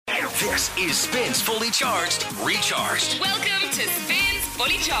This is Spins Fully Charged, Recharged. Welcome to Spins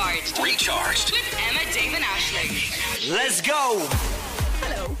Fully Charged, Recharged. with Emma, Dave and Aisling. Let's go.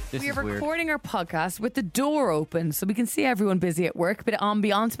 Hello. This We are is weird. recording our podcast with the door open so we can see everyone busy at work. Bit of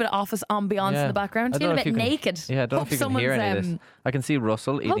ambiance, bit of office ambiance in the background. I don't know a if bit you can- naked. Yeah, I don't know if you can hear any of this. I can see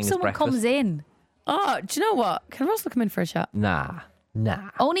Russell eating Hope his someone breakfast. comes in. Oh, do you know what? Can Russell come in for a chat? Nah.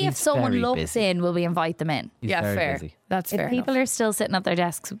 Only if He's someone very looks busy. in will we invite them in. He's yeah, very fair. busy. That's If fair. people enough. are still sitting at their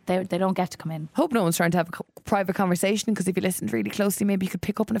desks, they don't get to come in. Hope no one's trying to have a private conversation, because if you listened really closely, maybe you could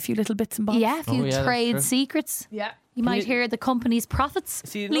pick up on a few little bits and bobs. Yeah, if you yeah, that's trade true. secrets, Yeah. you might you- hear the company's profits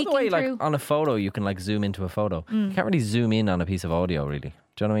See, another leaking way, like through. on a photo, you can like zoom into a photo. You can't really zoom in on a piece of audio, really.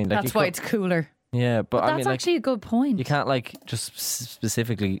 Do you know what I mean? Like, That's you why could- it's cooler. Yeah, but I That's mean, like, actually a good point. you can't like just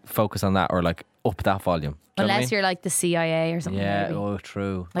specifically focus on that or like up that volume. Do you know what I Unless mean? you're like the CIA or something. Yeah. maybe. Oh,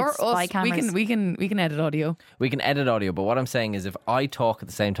 true. Like or spy us. cameras. We can edit audio. We can edit audio, but what I'm saying is, if I talk at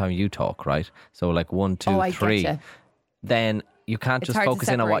the same time you talk, right? So like 1, 2, Oh, I 3, getcha. then you can't It's just hard to focus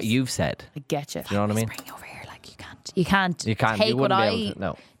in on what separate. you've said. I get you. Do you know what I mean? Bring you over here, like you can't. You can't. take You what wouldn't be I able to-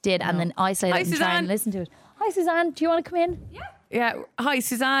 no. did and then isolate Hi, it and try Suzanne. and listen to it. Hi, Suzanne. Do you want to come in? Yeah. Hi,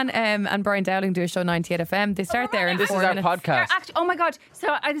 Suzanne and Brian Dowling do a show 98 FM. They start there in This 4 is our minutes. podcast. Oh my god! So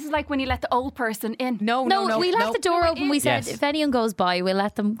this is like when you let the old person in. No, we left the door open. We said Yes. if anyone goes by, we'll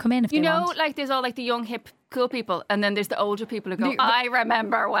let them come in if You they know, want. like there's all like the young, hip, cool people, and then there's the older people who go, The- "I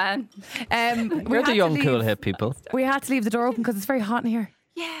remember when." We We're had the to young, leave- cool, hip people. We had to leave the door open because it's very hot in here.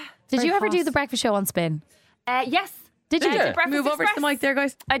 Yeah. Did very you ever do fast. the breakfast show on Spin? Yes. Did you? I did Breakfast Move over to Express. the mic there,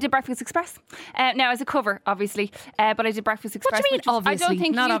 guys. I did Breakfast Express. Now as a cover, obviously, but I did Breakfast Express. do you mean, which was- I obviously? don't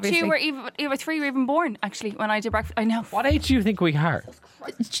think Not you obviously. two were either 3 were even born actually when I did Breakfast. I know. What age do you think we are? Way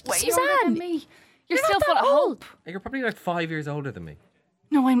younger than Suzanne, me. You're you're still not full that of old. hope. You're probably like 5 years older than me.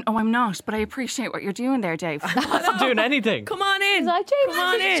 No, I'm not. But I appreciate what you're doing there, Dave. I'm not doing anything. Come on in. Is that James? Come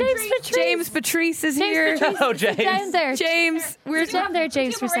on in. James Patrice. James Patrice is here. Hello, Sit James. down there. James, we're Sit down there,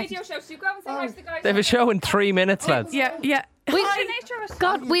 James, for a second. show. So you go and say hi to the guys. They have a show in 3 minutes, lads. Yeah.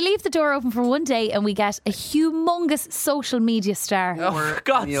 God, we leave the door open for one day and we get a humongous social media star. Oh,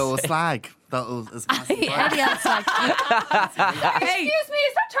 God. The old slag. That was Eddie else like, Hey, Excuse me,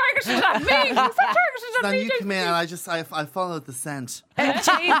 is that targeted at me? Is that targeted at Then me? you come in and I followed the scent.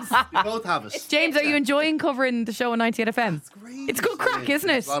 James. We both have it. James, are you enjoying covering the show on 98 FM? It's great. It's good crack, isn't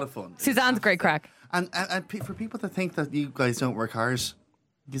it? It's a lot of fun. Suzanne's great crack. And for people to think that you guys don't work hard,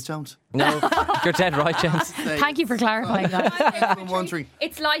 you just don't. No, you're dead right, James. thank you for clarifying that. I'm wondering.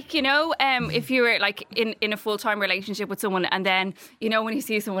 It's like, you know, if you were like in a full-time relationship with someone and then, you know, when you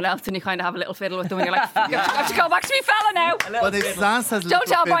see someone else and you kind of have a little fiddle with them and you're like, I have to go back to me fella now. But if Suzanne says Don't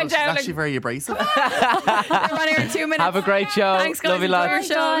tell Brian she's Dowling. actually very abrasive. We're on here in 2 minutes. Have a great show. Thanks, guys. Love you, Enjoy your lads.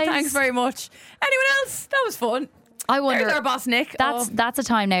 show. Guys. Thanks very much. Anyone else? That was fun. I wonder. There's our boss, Nick. That's a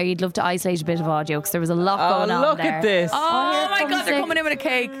time now you'd love to isolate a bit of audio because there was a lot Oh, going on look there. at this. Oh here my comes God, they're Nick. coming in with a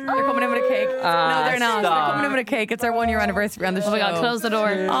cake. They're coming in with a cake. No, they're not. stop. They're coming in with a cake. It's our 1 year anniversary on the show. Oh my God, close the door.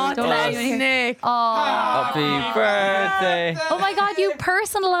 Oh, Don't let anyone hear. Nick. Happy birthday. Oh my God, you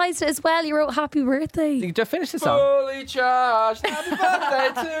personalised it as well. You wrote happy birthday. You just finish the song. Fully charged. Happy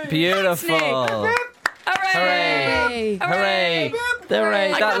birthday to you. Beautiful. Hooray! Hooray. Hooray. Hooray.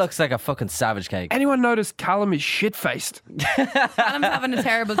 I That got- looks like a fucking savage cake. Anyone notice Callum is shit-faced? Callum's having a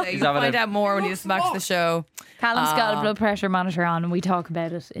terrible day. You'll having find a- out more when he listens back to the show. Callum's got a blood pressure monitor on and we talk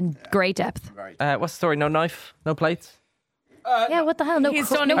about it in great depth. What's the story? No knife? No plates? Yeah, what the hell? No, He's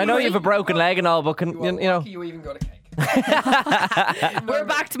cro- done no it. I know you have a broken leg and all, but you know. You even got a cake. We're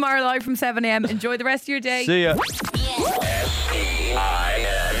back tomorrow live from 7 a.m. Enjoy the rest of your day. See ya.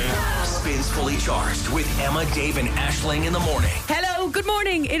 Spins Fully Charged with Emma, Dave, and Aisling in the morning. Hello, good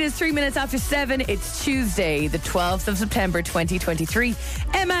morning. It is 3 minutes after 7. It's Tuesday, the 12th of September, 2023.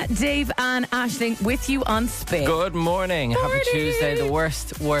 Emma, Dave, and Aisling with you on Spin. Good morning. Happy Morning. Tuesday, the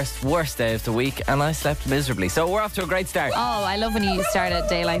worst day of the week, and I slept miserably. So we're off to a great start. Oh, I love when you start a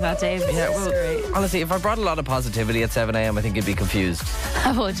day like that, Dave. Yeah, well, honestly, if I brought a lot of positivity at 7 a.m, I think you'd be confused.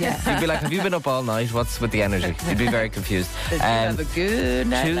 I would, yeah. You'd be like, have you been up all night? What's with the energy? You'd be very confused. Did you have a good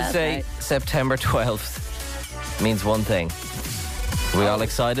night last Tuesday, night? September 12th means one thing. Are we all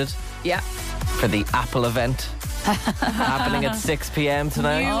excited Yeah. for the Apple event happening at 6 p.m.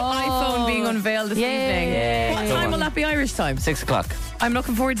 tonight? New iPhone being unveiled this evening. Yeah. What Go time on. will that be Irish time? 6 o'clock. I'm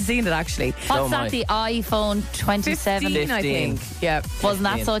looking forward to seeing it actually. What's So that, am I. the iPhone 27? 15, I think. 15. Yeah. Wasn't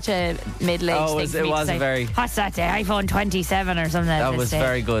that 15. such a middle-aged Oh, thing it for me to was say? very- What's that, the iPhone 27 or something? That was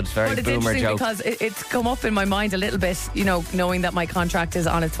very good. Very But it's boomer interesting joke. because it's come up in my mind a little bit, you know, knowing that my contract is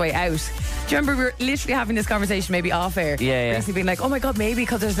on its way out. Do you remember we were literally having this conversation maybe off air? Yeah, yeah. Basically being like, oh my God, maybe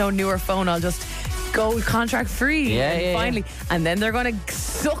because there's no newer phone, I'll just go contract free. Yeah, and yeah, finally. And then they're going to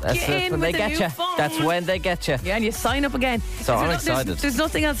suck That's you it, in when with they a get new you. phone. That's when they get you. Yeah, and you sign up again. So I'm there's- excited. There's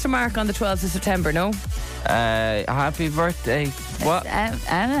nothing else to mark on the 12th of September, no? Happy birthday. What?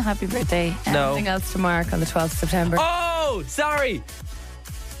 Anna, happy birthday. No. Nothing else to mark on the 12th of September. Oh, sorry.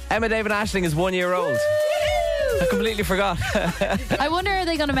 Emma David Ashling is 1 year old. I completely forgot. I wonder, are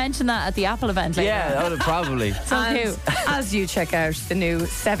they going to mention that at the Apple event later? Yeah, that would have probably. So And cute. as you check out the new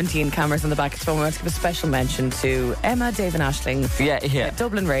 17 cameras on the back of the phone, we want to give a special mention to Emma, Dave and Aisling. Yeah.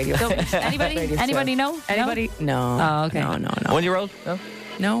 Dublin Radio. Anybody? Radio Anybody show. know? Anybody? No. Oh, okay. No. 1 year old? No.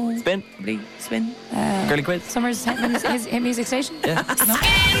 No. Spin? Spin. Girly quiz? Summer's hit music station?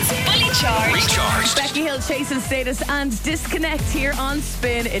 Spins Fully Charged. Recharged. Becky Hill chasing status and disconnect here on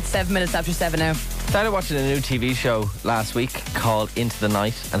Spin. It's 7 minutes after 7 now. Started watching a new TV show last week called Into the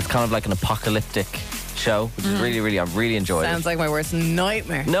Night, and it's kind of like an apocalyptic show, which is really, I really enjoyed Sounds it. like my worst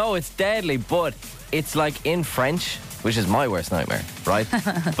nightmare. No, it's deadly, but it's like in French, which is my worst nightmare, right?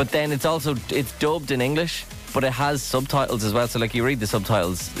 But then it's dubbed in English, but it has subtitles as well. So like you read the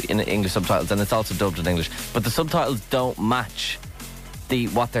subtitles in English subtitles, and it's also dubbed in English, but the subtitles don't match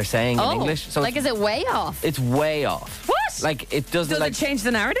what they're saying in English. So like, is it way off? it's way off. What? Like it doesn't Does like it change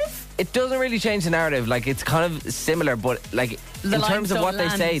the narrative? it doesn't really change the narrative. Like it's kind of similar, but like The in lines terms of don't what they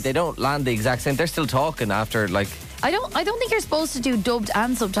say, land. they don't land the exact same. They're still talking after like. I don't think you're supposed to do dubbed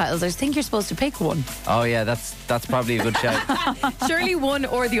and subtitles. I think you're supposed to pick one. Oh yeah, that's probably a good shout. Surely one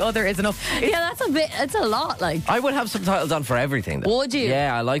or the other is enough. Yeah, it's a lot, like. I would have subtitles on for everything. Though. Would you?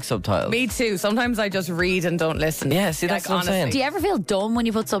 Yeah, I like subtitles. Me too. Sometimes I just read and don't listen. Yeah, see, that's what I'm saying. Do you ever feel dumb when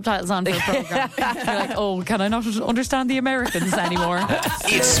you put subtitles on for a program? You're like, oh, can I not understand the Americans anymore?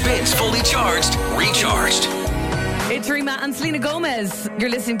 It spins fully charged, recharged. It's Rima and Selena Gomez. You're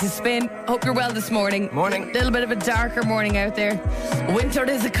listening to Spin. Hope you're well this morning. Morning. A little bit of a darker morning out there. Winter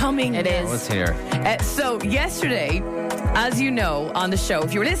is coming. It is. What's here? So yesterday, as you know, on the show,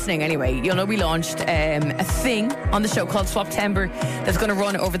 if you were listening anyway, you'll know we launched a thing on the show called Swaptember that's going to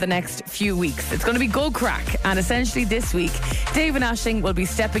run over the next few weeks. It's going to be go crack, and essentially this week, Dave and Aisling will be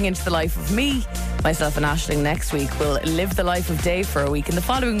stepping into the life of me. Myself and Aisling next week will live the life of Dave for a week, and the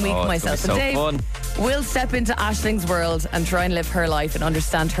following week, Oh, it's myself gonna and be so Dave fun. will step into Aisling's world and try and live her life and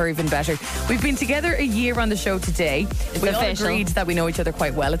understand her even better. We've been together a year on the show today. We all official. agreed that we know each other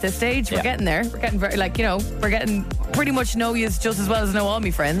quite well at this stage. We're Yeah. getting there. We're getting very, we're getting pretty much know you just as well as know all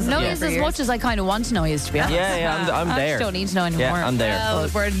my friends. No, Yeah. is as much as I kind of want to know you, to be honest. Yeah, I'm I there. just don't need to know anymore. Yeah, I'm there. Well,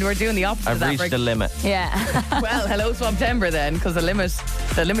 we're doing the opposite I've of that. reached the We're- limit. Yeah. well, hello Swaptember then, because the limit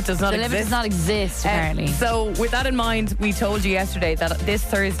does not The exist. limit does not exist, apparently. So with that in mind, we told you yesterday that this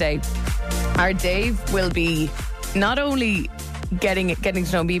Thursday, our Dave will be not only getting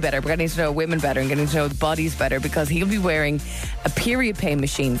to know me better, but getting to know women better and getting to know bodies better, because he'll be wearing a period pain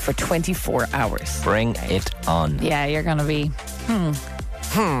machine for 24 hours. Bring it on. Yeah, you're going to be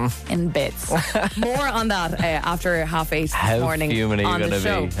in bits. More on that after 8:30 this How morning fuming are you on the going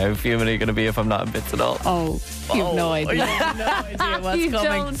show. to be? How fuming are you going to be if I'm not in bits at all? Oh, you have no idea. You have no idea what's You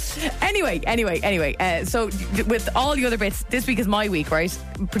coming. don't. Anyway. So with all the other bits, this week is my week, right?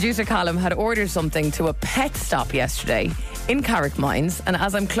 Producer Callum had ordered something to a pet stop yesterday in Carrick Mines, and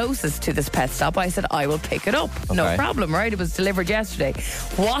as I'm closest to this pet stop, I said I will pick it up. No Okay. problem, right? It was delivered yesterday.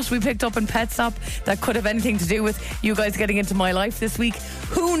 What we picked up in pet stop that could have anything to do with you guys getting into my life this week,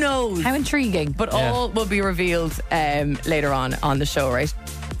 who knows? How intriguing. But Yeah. all will be revealed later on the show, right?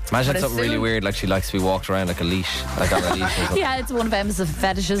 Imagine But as something really soon- weird, like she likes to be walked around like a leash, like on a leash or something. Yeah, it's one of Emma's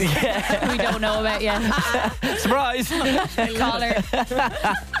fetishes we don't know about yet. Surprise! Collar.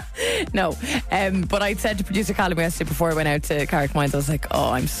 No, but I said to producer Callum yesterday before I went out to Carrick Mines, I was like,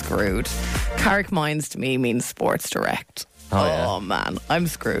 oh, I'm screwed. Carrick Mines to me means Sports Direct. Oh, yeah. Man, I'm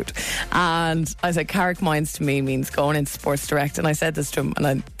screwed. And I said, Carrick Mines to me means going into Sports Direct. And I said this to him, and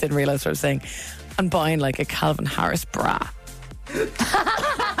I didn't realise what I was saying. I'm buying like a Calvin Harris bra.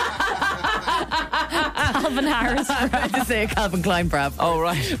 Calvin Harris. I meant to say a Calvin Klein bra. Oh,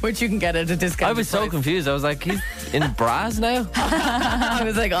 right. Which you can get at a discount. I was so confused. I was like, he's in bras now? I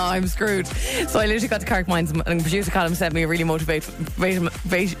was like, oh, I'm screwed. So I literally got to Carrick Mines, and producer Callum sent me a really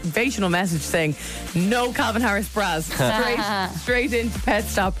motivational message saying, no Calvin Harris bras. Straight into Pet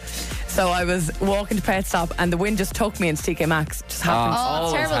Stop. So I was walking to Pet Stop, and the wind just took me into TK Maxx. Just happened. Oh,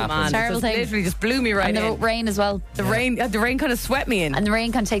 Always terrible. happens. Man, Terrible it just thing. literally just blew me right And the in. rain as well. The rain kind of swept me in. And the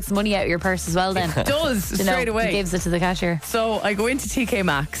rain can take some money out of your purse as well then. It does, You know, straight away. Gives it to the cashier. So I go into TK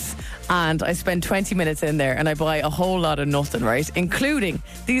Maxx, and I spend 20 minutes in there and I buy a whole lot of nothing, right? Including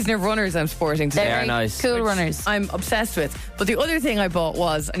these new runners I'm sporting today. They are nice. Cool runners. I'm obsessed with. But the other thing I bought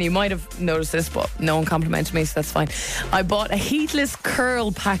was, and you might have noticed this, but no one complimented me, so that's fine. I bought a heatless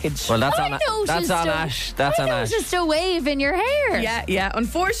curl package. Well, that's I on noticed Ash. That's on Ash. Just a wave in your hair. Yeah.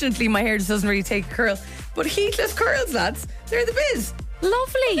 Unfortunately, my hair just doesn't really take a curl. But heatless curls, lads, they're the biz.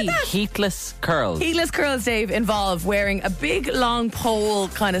 Lovely. Heatless curls. Heatless curls, Dave, involve wearing a big, long pole,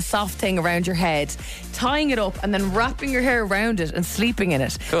 kind of soft thing around your head, tying it up, and then wrapping your hair around it and sleeping in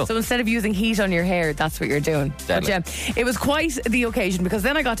it. Cool. So instead of using heat on your hair, that's what you're doing. But, Deadly. it was quite the occasion because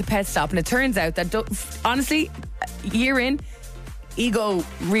then I got to Pet Stop, and it turns out that, honestly, year in, ego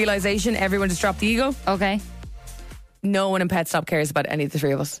realization, everyone just dropped the ego. Okay. No one in Pet Stop cares about any of the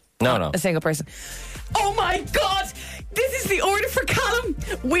three of us. No. Not a single person. Oh my God! This is the order for Callum.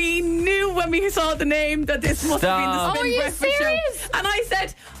 We knew when we saw the name that this must have been the Stop. Spin Are you Breakfast serious? Show. And I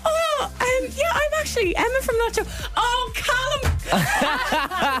said, yeah, I'm actually Emma from that show. Oh, Callum!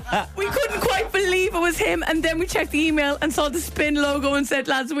 We couldn't quite believe it was him. And then we checked the email and saw the Spin logo and said,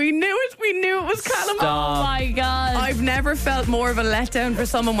 lads, we knew it. We knew it was Callum. Stop. Oh my God. I've never felt more of a letdown for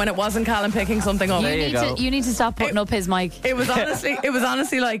someone when it wasn't Callum picking something up. There you go. You need to stop putting up his mic. It was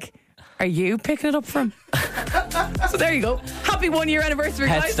honestly like, are you picking it up from? So there you go. Happy 1 year anniversary,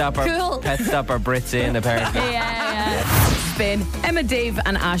 Pet guys. Stop our Brits in, apparently. Yeah. Spin. Emma, Dave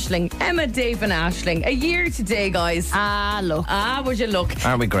and Aisling. Emma, Dave and Aisling. A year today, guys. Look. Would you look?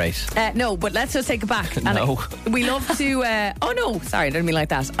 Aren't we great? No, but let's just take it back. No. We love to... oh, no. Sorry, I didn't mean like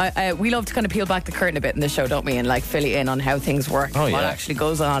that. We love to kind of peel back the curtain a bit in the show, don't we? And like fill you in on how things work. Oh, What yeah. actually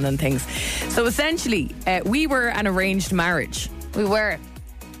goes on and things. So essentially, we were an arranged marriage. We were.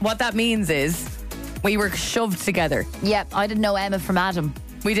 What that means is we were shoved together. Yep. I didn't know Emma from Adam.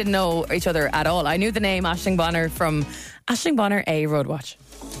 We didn't know each other at all. I knew the name Aisling Bonner from Aisling Bonner, A Roadwatch.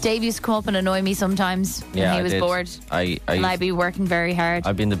 Dave used to come up and annoy me sometimes Yeah, when he I was did. bored. And I'd be working very hard.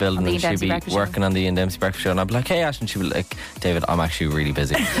 I'd be in the building on the and she'd Dempsey be Breakfast Show. working on the Ian Dempsey Breakfast Show, and I'd be like, hey Ash, and she'd be like, David, I'm actually really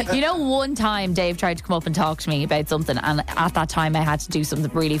busy. You know, one time Dave tried to come up and talk to me about something, and at that time I had to do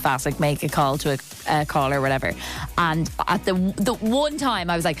something really fast, like make a call to a caller or whatever. And at the one time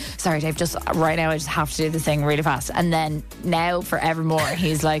I was like, sorry Dave, just right now I just have to do this thing really fast. And then now forevermore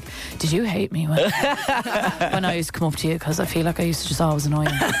he's like, did you hate me when I used to come up to you? Because I feel like I used to just always annoy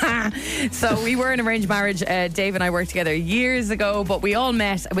you. So we were an arranged marriage. Dave and I worked together years ago, but we all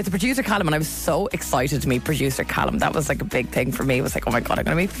met with the producer Callum, and I was so excited to meet producer Callum. That was like a big thing for me. It was like, oh my God, I'm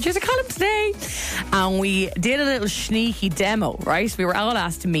going to meet producer Callum today. And we did a little sneaky demo, right? We were all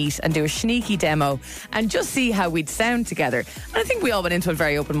asked to meet and do a sneaky demo and just see how we'd sound together. And I think we all went into it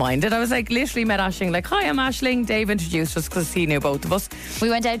very open-minded. I was like, literally met Aisling, like, hi, I'm Aisling. Dave introduced us because he knew both of us. We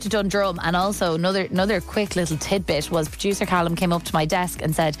went out to Dundrum, and also another quick little tidbit was producer Callum came up to my desk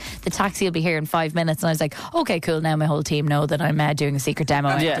and said, the taxi will be here in 5 minutes. And I was like, okay, cool, now my whole team know that I'm doing a secret demo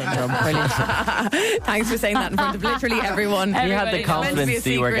out Yeah. Dundrum. Brilliant. Thanks for saying that in front of literally everyone. You had the Everybody. confidence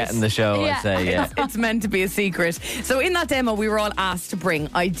that you were secret. getting the show, Yeah. I'd say, yeah. It's meant to be a secret. So in that demo, we were all asked to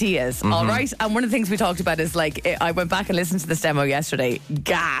bring ideas, all right? And one of the things we talked about is like, I went back and listened to this demo yesterday.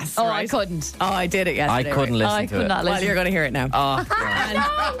 Gas. Oh, right? I couldn't. Oh, I did it I yesterday. couldn't right? listen I to could it. not Well, listen. you're going to hear it now. Oh,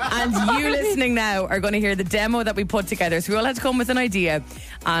 God. And you listening now are going to hear the demo that we put together. So we all had to come with an idea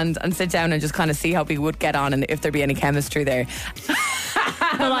and sit down and just kind of see how we would get on and if there'd be any chemistry there.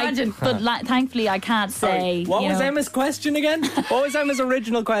 Thankfully I can't say. What you was know. Emma's question again? What was Emma's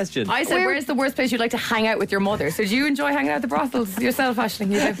original question? I said, where's the worst place you'd like to hang out with your mother? So do you enjoy hanging out at the brothels yourself,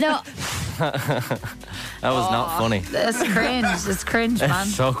 Aisling? You do? No, That was not funny. it's cringe. It's cringe, man.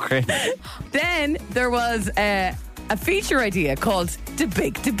 It's so cringe. Then there was a feature idea called The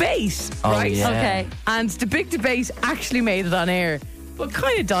Big Debate, Oh, right? yeah. Okay. And The Big Debate actually made it on air, but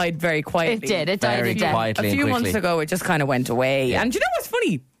kind of died very quietly. It did. It died Very a death. quietly A and few quickly. months ago, it just kind of went away. Yeah. And do you know what's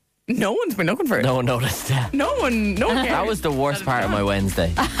funny? No one's been looking for it. No one noticed that. No one cared. That was the worst part of my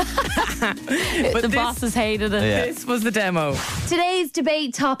Wednesday. But The bosses hated it. Yeah. This was the demo. Today's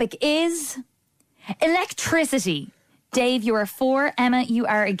debate topic is electricity. Dave, you are for. Emma, you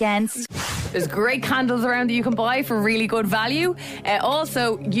are against. There's great candles around that you can buy for really good value.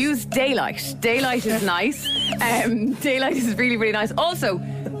 Also, use daylight. Daylight is nice. Daylight is really, really nice. Also,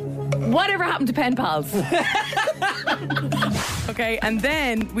 whatever happened to pen pals? Okay, and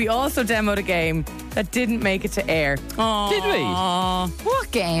then we also demoed a game that didn't make it to air. Aww. Did we?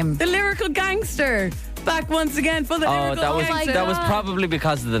 What game? The Lyrical Gangster. Back once again for the Oh, Lyrical that was Gangster. that was probably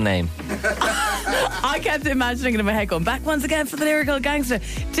because of the name. I kept imagining it in my head going, back once again for the Lyrical Gangster.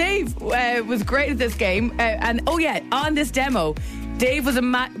 Dave was great at this game. And oh yeah, on this demo, Dave was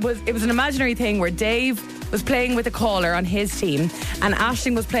it was an imaginary thing where Dave was playing with a caller on his team, and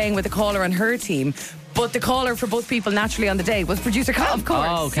Aisling was playing with a caller on her team. But the caller for both people naturally on the day was producer Callum, of course.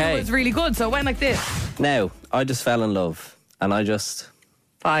 Oh, okay. It was really good, so it went like this. Now, I just fell in love, and I just...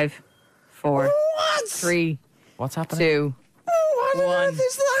 5, 4, 3, What's happening? 2, What on 1. earth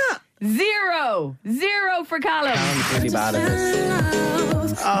is that? 0. 0 for Callum. I'm really bad at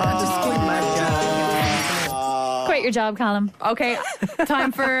this. Quit your job, Callum. Okay,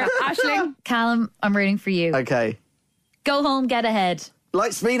 time for Aisling. Callum, I'm rooting for you. Okay. Go home, get ahead.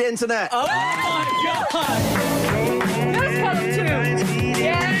 Light speed internet. Oh my God! That's Callum too.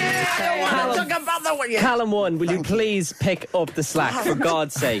 Yeah! I don't want to talk about that one yet. Callum 1, will you please pick up the slack, for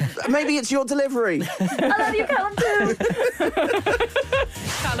God's sake? Maybe it's your delivery. I love you, Callum, too.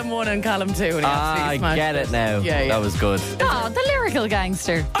 Callum 1 and Callum 2. And he absolutely I smashed get it now. Yeah, yeah. That was good. Oh, the lyrical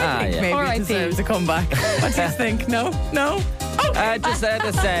gangster. I think yeah. maybe R.I.P. it deserves a comeback. What do you think? No? No? Oh, Just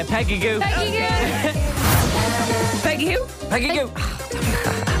Peggy Goo. Peggy Goo. Peggy who? Peggy Goo.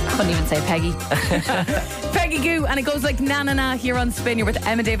 Couldn't even say Peggy. Peggy Goo, and it goes like na na na here on Spin. You're with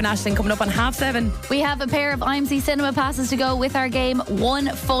Emma, Dave and Aisling coming up on 7:30. We have a pair of IMC cinema passes to go with our game 1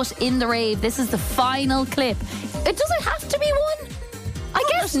 Foot in the Rave. This is the final clip. It doesn't have to be one. I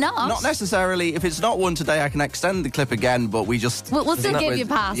guess not. Not necessarily. If it's not one today, I can extend the clip again, but we just... We'll still give you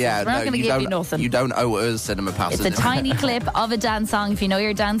passes. Yeah, We're not going to give you nothing. You don't owe us cinema passes. It's a tiny clip of a dance song. If you know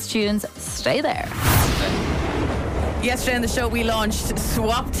your dance tunes, stay there. Yesterday on the show, we launched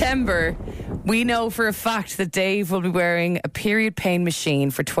Swaptember. We know for a fact that Dave will be wearing a period pain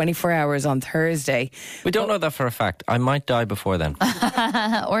machine for 24 hours on Thursday. We don't know that for a fact. I might die before then.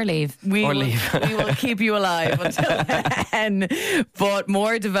 Or leave. We Or will, leave. we will keep you alive until then. But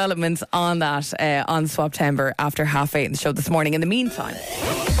more developments on that on Swaptember after 8:30 in the show this morning. In the meantime,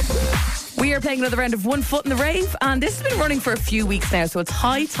 we are playing another round of 1 Foot in the Rave, and this has been running for a few weeks now, so it's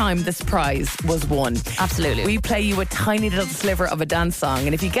high time this prize was won. Absolutely. We play you a tiny little sliver of a dance song,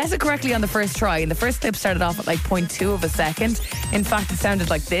 and if you guess it correctly on the first try, and the first clip started off at like 0.2 of a second, in fact it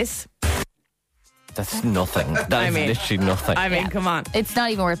sounded like this. That's nothing. That is literally nothing. I mean, come on. It's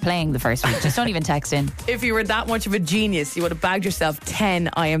not even worth playing the first week. Just don't even text in. If you were that much of a genius, you would have bagged yourself 10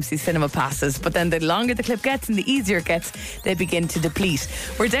 IMC cinema passes. But then the longer the clip gets and the easier it gets, they begin to deplete.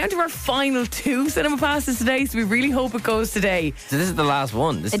 We're down to our final 2 cinema passes today, so we really hope it goes today. So this is the last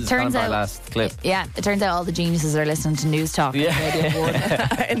one. This It is turns our out- last clip. Yeah, it turns out all the geniuses are listening to News Talk. Yeah. Radio 1.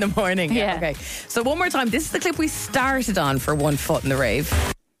 In the morning. Yeah. Okay. So one more time. This is the clip we started on for 1 Foot in the Rave.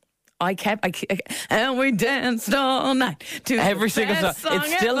 And we danced all night to Every the single best song.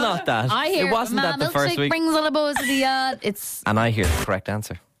 It's still ever. not that. I hear it wasn't my that the first milkshake week. brings all the boys to the yard. It's And I hear the correct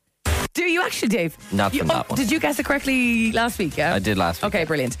answer. Do you actually, Dave? Not from that one. Did you guess it correctly last week? Yeah, I did last week. Okay,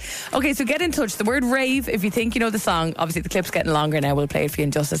 brilliant. Okay, so get in touch. The word rave, if you think you know the song, obviously the clip's getting longer now. We'll play it for you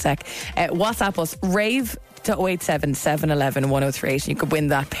in just a sec. WhatsApp us, rave to 087 711 1038. And you could win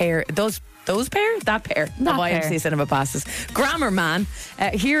that pair. That pair of IMC cinema passes. Grammar man.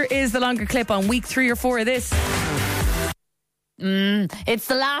 Here is the longer clip on week 3 or 4 of this. it's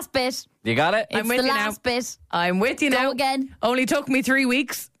the last bit. You got it? It's with the you now. last bit. I'm with you Go now. again. Only took me 3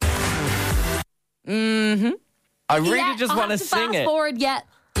 weeks. I really just want to sing fast it. forward yet.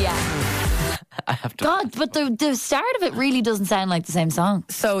 Yeah. I have to. God, but the start of it really doesn't sound like the same song.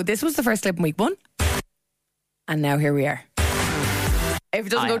 So this was the first clip in week 1. And now here we are. If it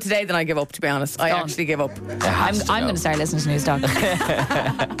doesn't go today, then I give up, to be honest. I actually give up. I'm going to start listening to News Talk.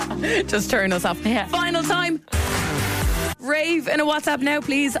 Just turn us off. Yeah. Final time. Rave in a WhatsApp now,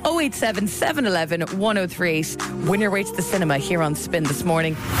 please. 087 711 1038. Win your way to the cinema here on Spin this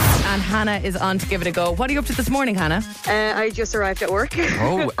morning. And Hannah is on to give it a go. What are you up to this morning, Hannah? I just arrived at work.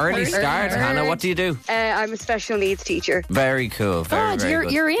 Oh, early start, Hannah. What do you do? I'm a special needs teacher. Very cool. Very, God, very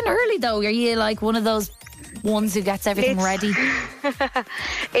good. you're in early though. Are you like one of those ones who gets everything ready?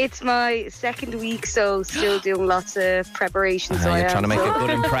 It's my second week, so still doing lots of preparation. So You're I trying to am. make a good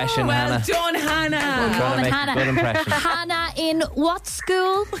impression, Well Hannah. done, Hannah. Trying to Woman, make Hannah. a good impression. Hannah in what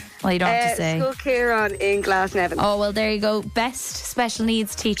school? Well, you don't have to say. School care on in Glasnevin. Oh, well, there you go. Best special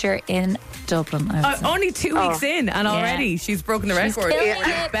needs teacher in Dublin. I would say. Only 2 weeks in, and already she's broken the She's record. killing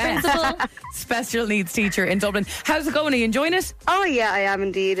it, Best principal. special needs teacher in Dublin. How's it going? Are you enjoying it? Oh yeah, I am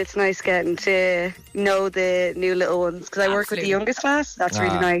indeed. It's nice getting to know the new little ones because I work with the Absolutely. youngest class. That's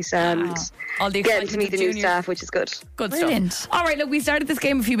really nice, and All the getting to excitement meet of the new juniors. staff, which is good. Good Brilliant. stuff. All right, look, we started this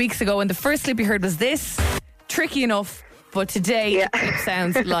game a few weeks ago, and the first clip you heard was this. Tricky enough, but today it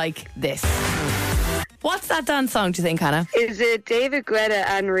sounds like this. What's that dance song, do you think, Hannah? Is it David Guetta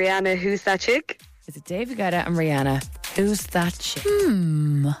and Rihanna? Who's that chick? Is it David Guetta and Rihanna? Who's that chick?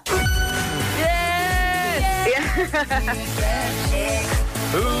 Yes!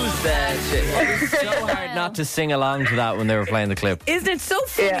 Who's that shit? It was so hard not to sing along to that when they were playing the clip. Isn't it so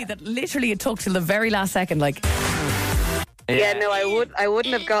funny that literally it took till the very last second? Like, Yeah, no, I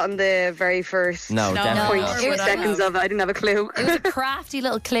wouldn't have gotten the very first No, definitely not. 0.2 seconds of it. I didn't have a clue. It was a crafty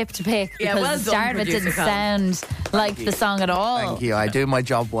little clip to pick Yeah, because well the start done, of it didn't producer Callum. sound like the song at all. Thank you. I do my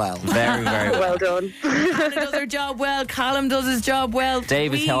job well. Very, very well. Well done. Hannah does her job well. Callum does his job well.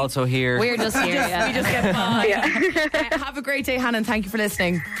 Dave is We- also here. We're just here, yeah. We just get by. Yeah. Have a great day, Hannah, and thank you for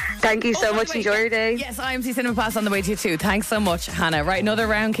listening. Thank you so by much. the way, Enjoy your day. Yes, IMC Cinema Pass on the way to you too. Thanks so much, Hannah. Right, another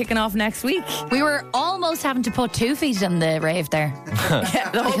round kicking off next week. We were almost having to put 2 feet in the rave there Yeah,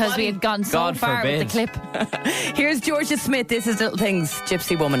 the whole because we body. had gone so God far forbid. with the clip. Here's Georgia Smith. This is Little Things.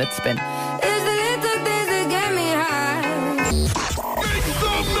 Gypsy Woman at Spin.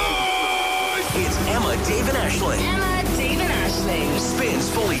 It's Emma, Dave, and Ashling. Emma, Dave, and Ashling. Spins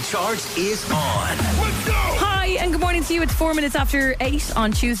Fully Charged is on. Let's go! Hi, and good morning to you. It's 4 minutes after 8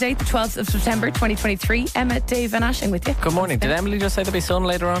 on Tuesday, the 12th of September, 2023. Emma, Dave, and Ashling with you. Good morning. Did Emily just say there'll be sun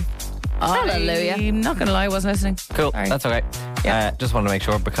later on? Hallelujah. I'm not going to lie, I wasn't listening. Cool. Sorry. That's okay. Yeah. Just wanted to make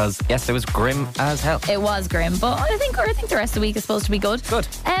sure because, yes, it was grim as hell. It was grim, but I think the rest of the week is supposed to be good. Good.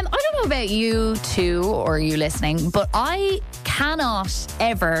 I don't know about you two or you listening, but I cannot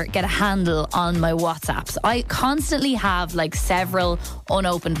ever get a handle on my WhatsApps. I constantly have like several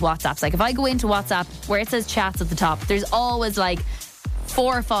unopened WhatsApps. Like if I go into WhatsApp where it says chats at the top, there's always like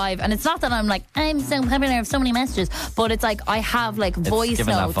 4 or 5, and it's not that I'm like I'm so happy I have so many messages, but it's like I have like voice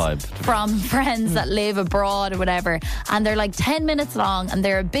giving that notes vibe. from friends that live abroad or whatever, and they're like 10 minutes long, and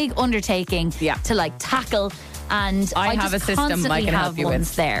they're a big undertaking to like tackle. And I just have a system constantly I can have help you with.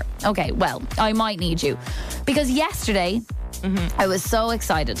 ones there. Okay, well, I might need you because yesterday. I was so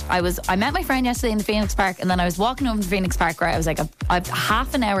excited. I met my friend yesterday in the Phoenix Park, and then I was walking over to Phoenix Park where I was like, I've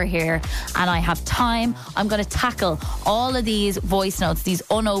half an hour here and I have time. I'm going to tackle all of these voice notes, these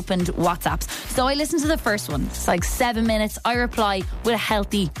unopened WhatsApps. So I listened to the first one. It's like 7 minutes. I reply with a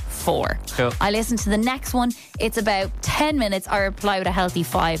healthy 4. Cool. I listen to the next one. It's about 10 minutes. I reply with a healthy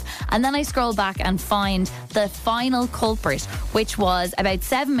 5. And then I scroll back and find the final culprit, which was about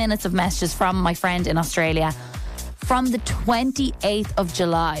 7 minutes of messages from my friend in Australia from the 28th of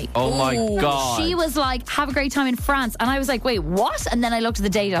July. Oh my God. She was like, have a great time in France. And I was like, wait, what? And then I looked at the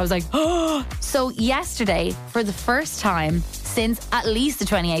date. I was like, oh. So yesterday, for the first time since at least the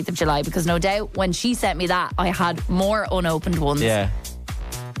 28th of July, because no doubt when she sent me that, I had more unopened ones. Yeah.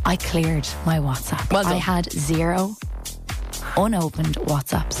 I cleared my WhatsApp. Well done. I had 0 unopened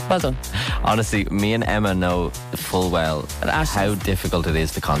WhatsApps. Well done. Honestly, me and Emma know full well how difficult it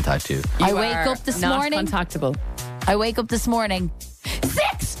is to contact you. I You wake are up this not morning. contactable. I wake up this morning.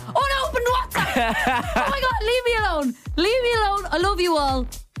 6 unopened WhatsApp. Oh my God, leave me alone. Leave me alone. I love you all.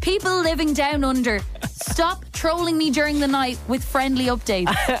 People living down under, stop trolling me during the night with friendly updates.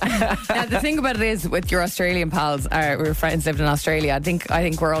 Now, the thing about it is, with your Australian pals, our friends lived in Australia, I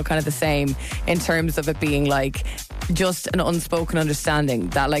think we're all kind of the same in terms of it being like just an unspoken understanding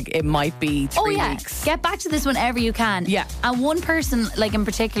that like it might be 3 weeks. Get back to this whenever you can. Yeah. And one person, like in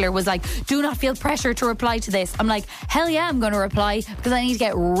particular, was like, do not feel pressure to reply to this. I'm like, hell yeah, I'm going to reply because I need to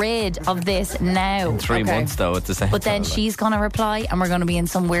get rid of this now. 3 months though at the same But then time. she's going to reply and we're going to be in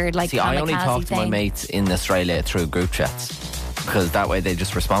some weird like See, I only kamikaze talk to my thing. mates in Australia through group chats because that way they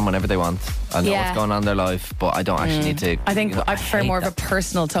just respond whenever they want. I know Yeah. what's going on in their life, but I don't actually need to. I think you know, I prefer hate more that. of a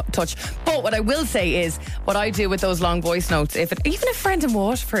personal touch. But what I will say is, what I do with those long voice notes, even a friend in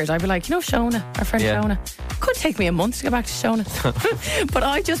Waterford, I'd be like, Shona, our friend Yeah. Shona. Could take me a month to get back to Shona. But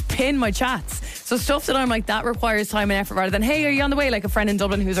I just pin my chats. So stuff that I'm like, that requires time and effort rather than, hey, are you on the way? Like a friend in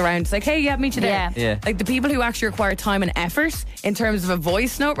Dublin who's around. It's like, hey, yeah, meet you there. Yeah. Yeah. Like the people who actually require time and effort in terms of a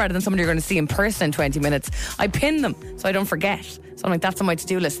voice note rather than somebody you're going to see in person in 20 minutes, I pin them so I don't forget. So I'm like, that's on my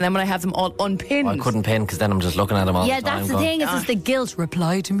to-do list. And then when I have them all unpinned. I couldn't pin because then I'm just looking at them all Yeah, the time. that's the going, thing. It's just the guilt.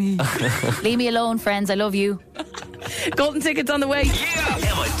 Reply to me. Leave me alone, friends. I love you. Golden tickets on the way.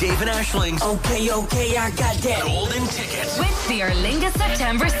 Emma, Dave, and Ashling's Okay, I got that. Golden Ticket. With the Erlinga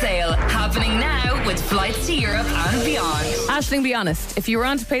September sale happening now with flights to Europe and beyond. Aisling, be honest. If you were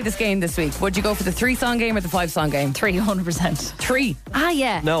on to play this game this week, would you go for the 3-song game or the 5-song game? 300%. 3. Ah,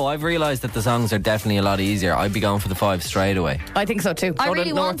 yeah. No, I've realised that the songs are definitely a lot easier. I'd be going for the 5 straight away. I think so too. I Go to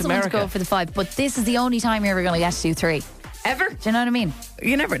really want North someone to America. go for the 5, but this is the only time you're ever going to get to do 3. Ever? Do you know what I mean?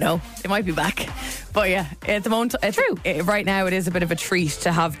 You never know. It might be back. But yeah, at the moment, True. Right now, it is a bit of a treat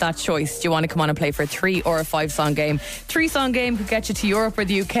to have that choice. Do you want to come on and play for a 3 or a 5-song game? 3-song game could get you to Europe or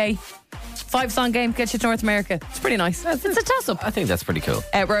the UK. 5-song game gets you to North America. It's pretty nice. It's a toss-up. I think that's pretty cool.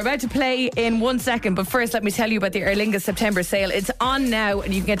 We're about to play in 1 second, but first let me tell you about the Aer Lingus September sale. It's on now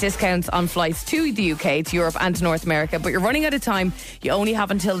and you can get discounts on flights to the UK, to Europe and to North America, but you're running out of time. You only have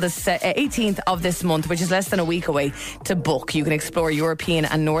until the 18th of this month, which is less than a week away, to book. You can explore European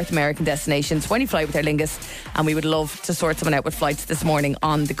and North American destinations when you fly with Aer Lingus, and we would love to sort someone out with flights this morning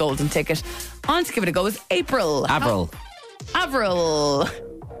on the golden ticket. On to give it a go is April. Avril.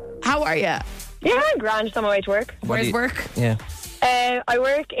 How are you? Yeah, I'm grand. Just on my way to work. Where's work? Yeah. I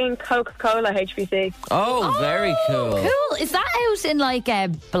work in Coca-Cola HBC. Oh, very cool. Cool. Is that out in like a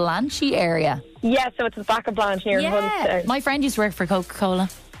Blanchy area? Yeah, so it's the back of Blanche near Hunster. My friend used to work for Coca-Cola.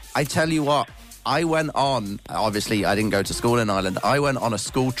 I tell you what, I went on, obviously I didn't go to school in Ireland, I went on a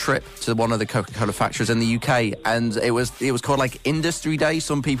school trip to one of the Coca-Cola factories in the UK, and it was called like Industry Day.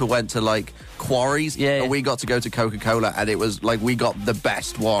 Some people went to like quarries, and we got to go to Coca-Cola, and it was like we got the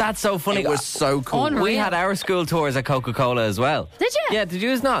best one. That's so funny. It was so cool. Unreal. We had our school tours at Coca-Cola as well. Did you? Yeah, did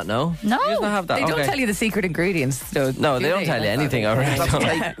you not? No? No. Did you not have that? They don't Okay. tell you the secret ingredients, though. No, they don't tell you anything, all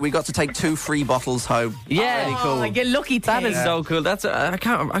right. We got to take 2 free bottles home. Yeah. Really cool. Oh, you're lucky. That is so cool. That's I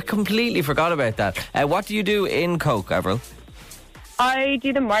completely forgot about that. What do you do in Coke, Avril? I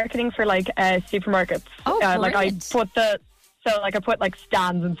do the marketing for like supermarkets. Oh, like I brilliant. put like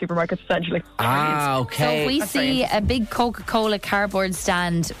stands in supermarkets essentially. So Okay. if we see a big Coca-Cola cardboard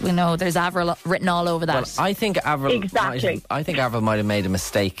stand, we know there's Avril written all over that. Well, I think Avril. Exactly. I think Avril might have made a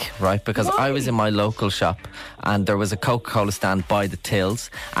mistake, right? Because I was in my local shop and there was a Coca-Cola stand by the tills,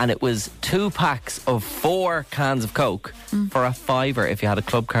 and it was 2 packs of 4 cans of Coke for a £5 if you had a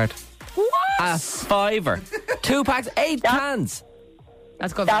club card. What? A £5. 2 packs, 8 cans.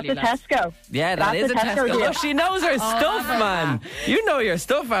 That's good. That's value, a lads. Tesco. Yeah, That's is a a Tesco Tesco. deal. Look, she knows her stuff, man. You know your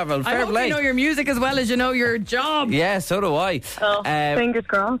stuff, Avril. I Fair hope play. you know your music as well as you know your job. Yeah, so do I. Fingers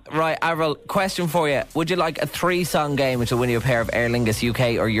crossed. Right, Avril, question for you. Would you like a 3-song game which will win you a pair of Aer Lingus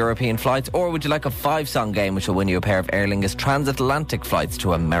UK or European flights, or would you like a 5-song game which will win you a pair of Aer Lingus transatlantic flights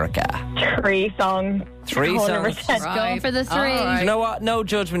to America? 3 songs. 3 songs. 100%. Going for the 3. All Do you know what? No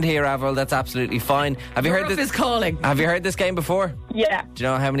judgment here, Avril. That's absolutely fine. Have you heard Europe this? is calling. Have you heard this game before? Yeah, Do you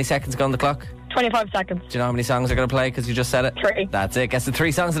know how many seconds go on the clock? 25 seconds. Do you know how many songs are going to play because you just said it? 3. That's it. Guess the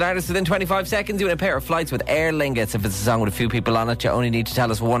 3 songs and artists within 25 seconds. You win a pair of flights with Aer Lingus. If it's a song with a few people on it, you only need to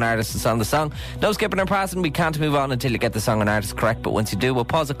tell us one artist that's on the song. No skipping or passing. We can't move on until you get the song and artist correct. But once you do, we'll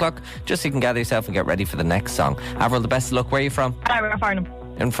pause the clock just so you can gather yourself and get ready for the next song. Avril, the best of luck. Where are you from? I'm Farnham.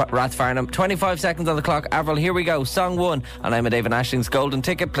 In Rathfarnham. 25 seconds on the clock. Avril, here we go. Song 1. And I'm a David Ashling's golden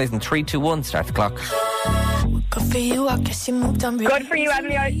ticket. Plays in 3, 2, 1. Start the clock. Good for you, Emily.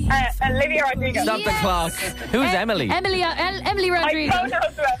 Olivia Rodrigo. Stop the clock. Who's Emily? Emily I Rodriguez. don't know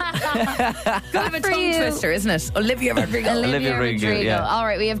who Kind of a for tongue you. twister, isn't it? Olivia Rodrigo. Olivia Rodrigo, yeah. All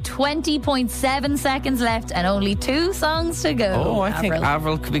right, we have 20.7 seconds left and only 2 songs to go. Oh, I think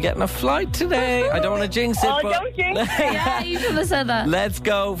Avril could be getting a flight today. I don't want to jinx it, Oh, but don't jinx it. Yeah, you should have said that. let's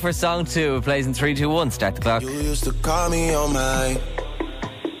go for song 2. It plays in 3, 2, 1. Start the clock. You used to call me on my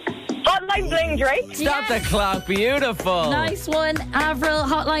Hotline Bling Drake. Stop the clock. Beautiful. Nice one, Avril.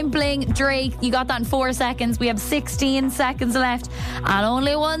 Hotline Bling, Drake. You got that in 4 seconds. We have 16 seconds left and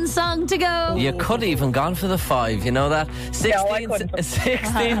only 1 song to go. You could have even gone for the 5, you know that?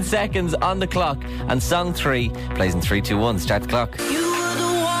 16 seconds on the clock. And song 3 plays in 3, 2, 1. Start the clock. You were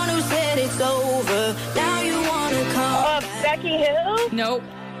the one who said it's over. Now you wanna come. Becky Hill. No.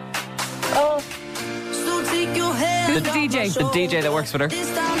 Oh, So take your hand The off my DJ. The shoulder. DJ that works with her.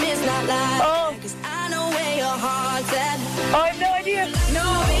 This time it's not like Oh. 'cause I know where your heart's at. I have no idea. No!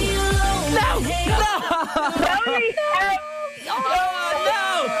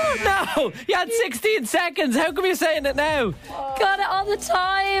 You had 16 seconds. How come you're saying it now? Got it all the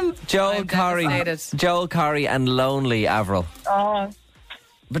time. Joel I'm Corry. devastated. Joel Corry and Lonely Avril. Oh.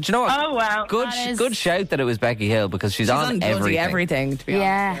 But you know what? Oh, wow. Good shout that it was Becky Hill because she's on bloody everything. everything, to be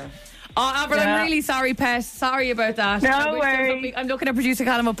honest. Yeah. Oh, Avril, Yeah. I'm really sorry, Pet. Sorry about that. No I wish there was worries. something- I'm looking at producer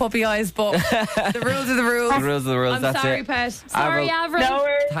Callum with puppy eyes, but the rules are the rules. The rules are the rules. I'm That's sorry, it. Pet. Sorry, Avril. No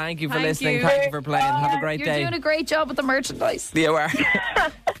worries. Thank you for Thank listening. you. Thank you for playing. Have a great You're day. doing a great job with the merchandise. You are.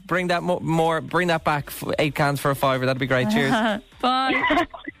 Bring that more. Bring that back. 8 cans for a £5. That'd be great. Cheers. Bye.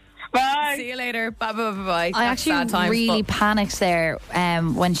 Bye. See you later. Bye, bye, bye, bye. I That's sad actually times, really but- panicked there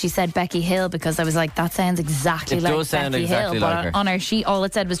when she said Becky Hill because I was like, that sounds exactly It like does sound Becky exactly Hill. like But her. on her sheet, all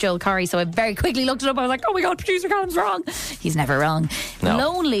it said was Joel Corry. So I very quickly looked it up. I was like, oh my God, producer Callum's wrong. He's never wrong. No.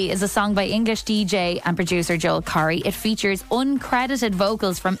 Lonely is a song by English DJ and producer Joel Corry. It features uncredited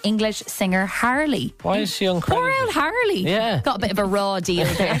vocals from English singer Harley. Why is she Poor uncredited? old Harley. Yeah. Got a bit of a raw deal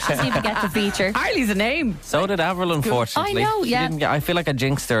there. She didn't even get the feature. Harley's a name. So did Avril, unfortunately. I know, She yeah. didn't get- I feel like I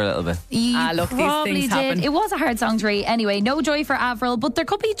jinxed her a little little bit. You look, these probably things did. happen. It was a hard song to read. Anyway, no joy for Avril, but there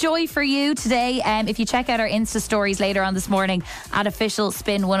could be joy for you today. If you check out our Insta stories later on this morning at official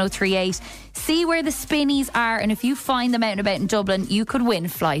Spin 1038, see where the spinnies are, and if you find them out and about in Dublin, you could win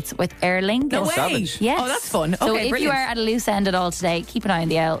flights with Aer Lingus. No way. Savage. Yes. Oh, that's fun. So Okay, if brilliant. you are at a loose end at all today, keep an eye on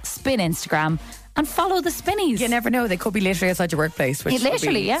the L, spin Instagram, and follow the spinnies. You never know. They could be literally outside your workplace, which Literally,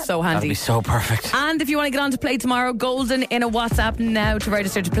 would be yeah. so That'd handy. be so perfect. And if you want to get on to play tomorrow, Golden in a WhatsApp now to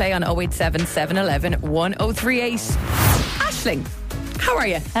register to play on 087 711 1038. Aisling, how are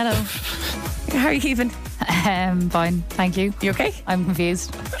you? Hello. How are you keeping? Fine, thank you. You okay? I'm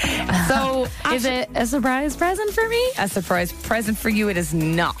confused. So, Is it a surprise present for me? a surprise present for you? It is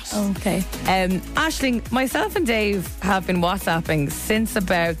not. Okay. Aisling, myself and Dave have been WhatsApping since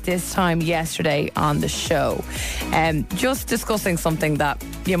about this time yesterday on the show, just discussing something that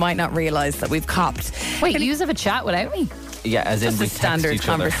you might not realise that we've copped. Wait, you have a chat without me? Yeah, as in Just we a text standard each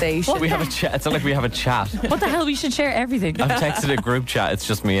other. conversation. We have a chat. It's not like we have a chat. What the hell? We should share everything. I've texted a group chat. It's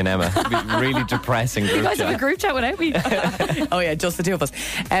just me and Emma. It'd be really depressing group You guys chat. have a group chat without me. Oh yeah, just the two of us.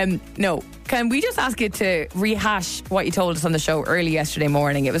 No, can we just ask you to rehash what you told us on the show early yesterday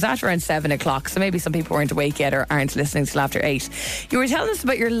morning? It was at around 7 o'clock, so maybe some people weren't awake yet or aren't listening till after 8. You were telling us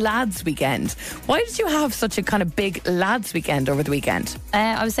about your lads weekend. Why did you have such a kind of big lads weekend over the weekend?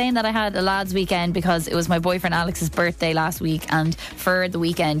 I was saying that I had a lads weekend because it was my boyfriend Alex's birthday last week, and for the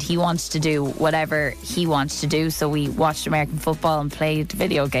weekend he wanted to do whatever he wanted to do, so we watched American football and played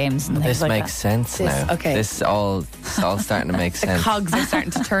video games and things This like makes sense now. okay. This all starting to make The sense. cogs are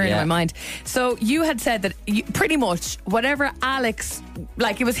starting to turn in Yeah. my mind. So you had said that pretty much whatever Alex,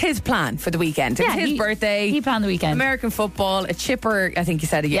 like it was his plan for the weekend. It was his birthday. He planned the weekend. American football, a chipper, I think you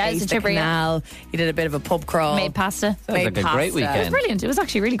said. You Yeah, it was aced a chipper, the yeah. canal. You did a bit of a pub crawl. Made pasta. Made like a great pasta. weekend. It was brilliant. It was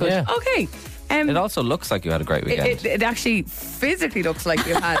actually really good. Yeah. Okay. It also looks like you had a great weekend. It actually physically looks like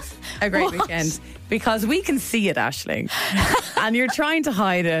you had a great weekend because we can see it, Aisling. And you're trying to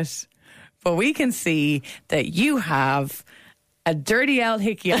hide it, but we can see that you have a dirty old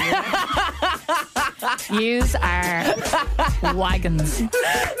hickey on your neck. Yous are wagons.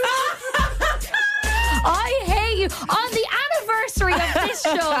 I hate you. On the anniversary of this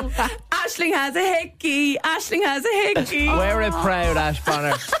show, Aisling has a hickey. Aisling has a hickey. Wear it proud, Ash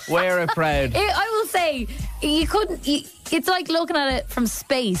Bonner. Wear it proud. I will say, you couldn't. It's like looking at it from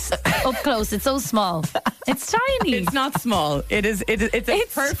space up close. It's so small. It's tiny. It's not small. It's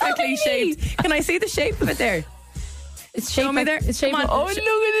It's perfectly tiny. shaped. Can I see the shape of it there? It's shaped Show me like, there. It's shaped Come on. like, Oh, look at it.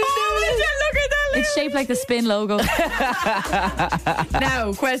 Look at that. it's shaped like the Spin logo.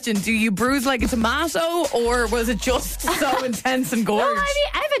 Now, question: do you bruise like a tomato, or was it just so intense and gorge? Well, I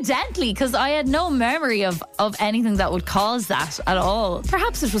mean, evidently, because I had no memory of anything that would cause that at all.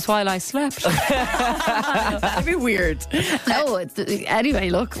 Perhaps it was while I slept. That'd be weird. No, anyway,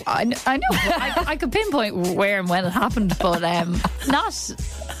 look, I know I could pinpoint where and when it happened, but not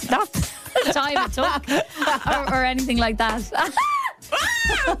the time it took or anything like that.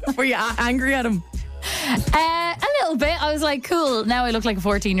 Were you angry at him? A little bit. I was like, cool, now I look like a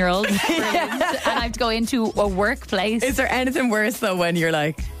 14-year-old. And I have to go into a workplace. Is there anything worse though when you're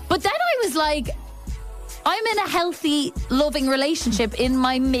like, But then I was like, I'm in a healthy, loving relationship in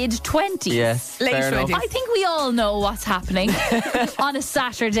my mid-20s. Yes, Late fair enough. 20s. I think we all know what's happening on a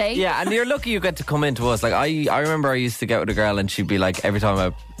Saturday. Yeah, and you're lucky you get to come into us. Like I remember I used to get with a girl and she'd be like, every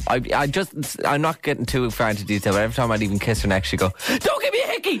time I'm not getting too far into detail, but every time I'd even kiss her neck, she'd go, "Don't give me a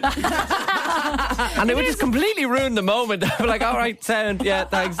hickey!" And it would just completely ruin the moment. I'm like, all right, sound, yeah,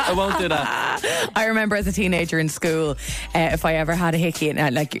 thanks, I won't do that. I remember as a teenager in school, if I ever had a hickey,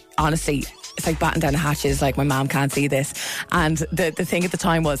 and like honestly, it's like batten down the hatches, like my mom can't see this. And the thing at the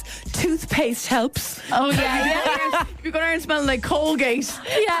time was toothpaste helps. Oh yeah. You're going around smelling like Colgate.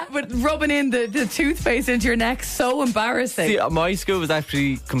 Yeah. But rubbing in the toothpaste into your neck, so embarrassing. See, my school was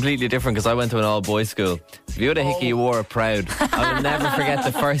actually completely different because I went to an all-boys school. If you had a hickey, you wore it proud. I will never forget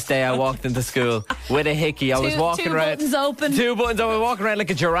the first day I walked into school with a hickey. I was walking two around. buttons open. Two buttons. I was walking around like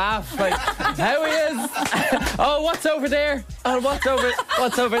a giraffe. Like, how he is. Oh, what's over there? Oh,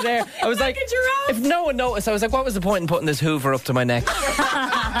 what's over there? I was like, if no one noticed, I was like, what was the point in putting this Hoover up to my neck?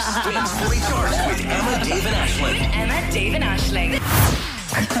 Spins Fully Charged with Emma, Dave and Aisling. Emma, Dave and Aisling.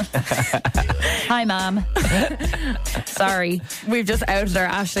 Hi, Mom. Sorry. We've just outed our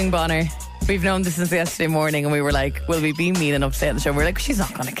Aisling Bonner. We've known this since yesterday morning, and we were like, will we be mean enough to say it on the show? We're like, she's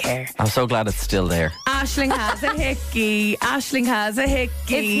not going to care. I'm so glad it's still there. Aisling has a hickey. Aisling has a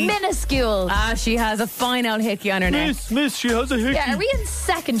hickey. It's minuscule. She has a fine old hickey on her neck. Miss, she has a hickey. Yeah, are we in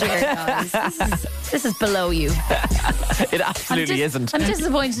second year, guys? This is This is below you. It absolutely isn't. I'm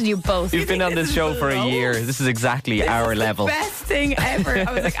disappointed in you both. You've been on this show for a year. This is exactly our level. Best thing ever.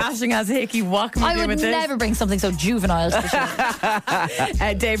 I was like, Aisling has a hickey. What can we I do would with this? never bring something so juvenile to the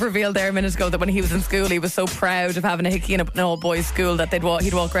show. Dave revealed there a minute ago that when he was in school, he was so proud of having a hickey in an all-boys school that he'd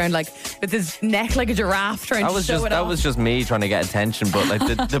walk around like with his neck like a giraffe trying to show it That off. was just me trying to get attention. But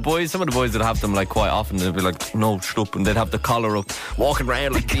like the boys, some of the boys would have them like quite often. They'd be like, no, shut up, and they'd have the collar up, walking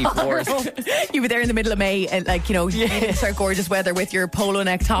around like deep forest. You were there in the middle of May and like, you know, it's our gorgeous weather with your polo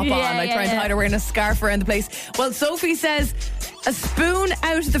neck top on, like trying to hide or wearing a scarf around the place. Well, Sophie says a spoon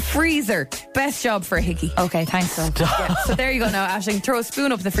out of the freezer. Best job for a hickey. Okay, thanks, Sophie. Yeah, so there you go now, Aisling. Throw a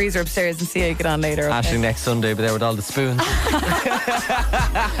spoon up the freezer upstairs and see how you get on later. Okay? Aisling next Sunday, but there with all the spoons.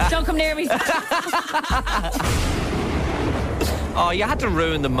 Don't come near me. Oh, you had to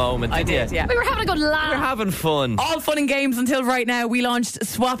ruin the moment, didn't I did, you? yeah. We were having a good laugh. We're having fun. All fun and games until right now. We launched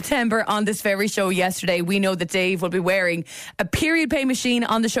Swaptember on this very show yesterday. We know that Dave will be wearing a period pay machine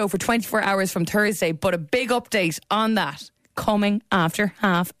on the show for 24 hours from Thursday, but a big update on that coming after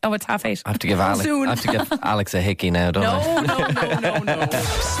it's 8:30. I have to give Alex a hickey now, don't I? No.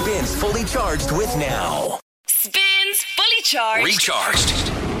 Spins Fully Charged with Now. Spins Fully Charged. Recharged.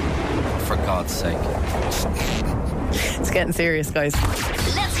 For God's sake. It's getting serious, guys.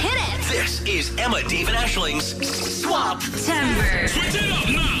 Let's hit it. This is Emma, Dave and Aisling's Swaptember.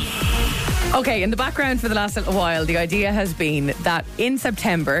 Okay, in the background for the last little while, the idea has been that in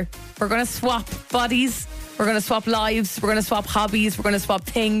September, we're going to swap bodies, we're going to swap lives, we're going to swap hobbies, we're going to swap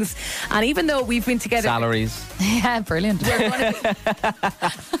things. And even though we've been together... Salaries. Yeah, brilliant.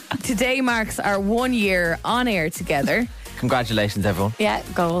 Today marks our 1 year on air together. Congratulations, everyone. Yeah,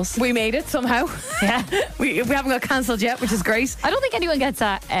 goals. We made it somehow. Yeah. we haven't got cancelled yet, which is great. I don't think anyone gets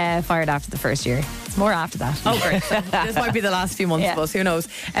fired after the first year. It's more after that. Oh, great. So this might be the last few months Yeah. of us, who knows.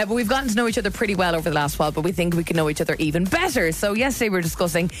 But we've gotten to know each other pretty well over the last while, but we think we can know each other even better. So yesterday we were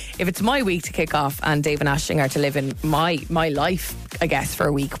discussing if it's my week to kick off and Dave and Aisling are to live in my life, I guess, for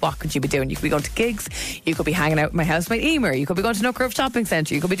a week, what could you be doing? You could be going to gigs, you could be hanging out with my housemate Emer, you could be going to Nook Shopping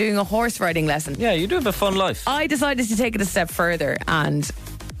Centre, you could be doing a horse riding lesson. Yeah, you do have a fun life. I decided to take it a step further and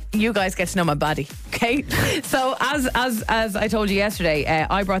you guys get to know my body, okay? So as I told you yesterday,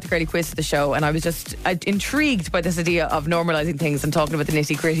 I brought the girly quiz to the show and I was just intrigued by this idea of normalising things and talking about the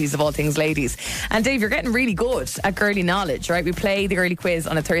nitty gritties of all things ladies. And Dave, you're getting really good at girly knowledge, right? We play the girly quiz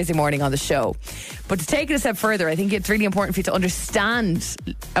on a Thursday morning on the show. But to take it a step further, I think it's really important for you to understand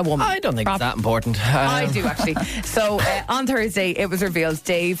a woman. I don't think it's that important. I do, actually. So on Thursday, it was revealed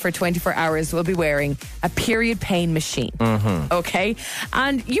Dave, for 24 hours, will be wearing a period pain machine. Mm-hmm. Okay?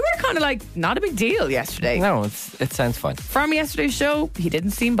 And you were kind of like, not a big deal yesterday. No, it sounds fine. From yesterday's show, he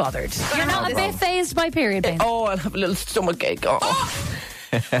didn't seem bothered. You're not a bit phased by period pain. Oh, I'll have a little stomach ache. Oh.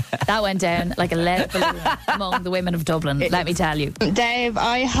 That went down like a lead balloon among the women of Dublin, let me tell you. Dave,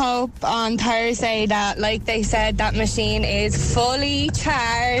 I hope on Thursday that, like they said, that machine is fully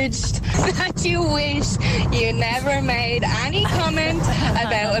charged. That you wish you never made any comment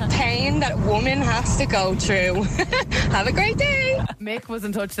about a pain that woman has to go through. Have a great day. Mick was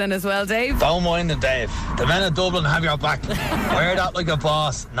in touch then as well, Dave. Don't mind it, Dave. The men of Dublin have your back. Wear that like a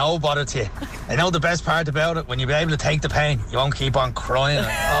boss. No bother to you. I know the best part about it, when you'll be able to take the pain, you won't keep on crying.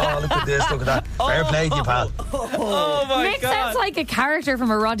 Oh, look at this, look at that. Fair play to you, pal. Oh my Mick God. sounds like a character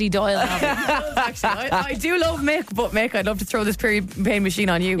from a Roddy Doyle novel. Actually, I do love Mick, but Mick, I'd love to throw this period pain machine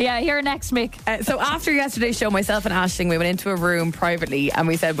on you. Yeah, here next, Mick. So after yesterday's show, myself and Aisling, we went into a room privately and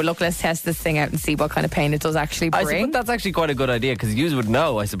we said, well, look, let's test this thing out and see what kind of pain it does actually I bring. suppose that's actually quite a good idea because you would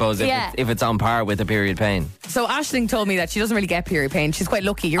know, I suppose, if it's on par with a period pain. So Aisling told me that she doesn't really get period pain. She's quite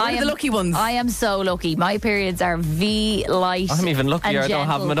lucky. You're one of the lucky ones. I am so lucky. My periods are V-light. I'm even luckier. I don't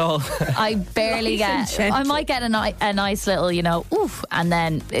have them at all. I barely Nice get. and I might get a nice little, oof, and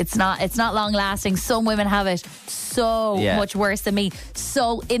then it's not long lasting. Some women have it so much worse than me.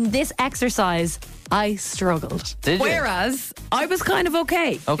 So in this exercise, I struggled. Did you? Whereas I was kind of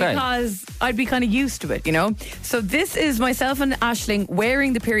okay. Because I'd be kind of used to it, So this is myself and Aisling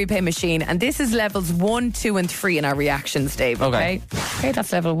wearing the period pain machine, and this is levels 1, 2, and 3 in our reactions, Dave. Okay,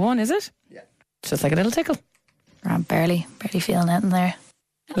 that's level 1, is it? Yeah. Just like a little tickle. I'm barely feeling it in there.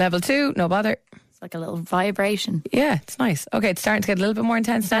 Level 2, no bother. It's like a little vibration. Yeah, it's nice. Okay, it's starting to get a little bit more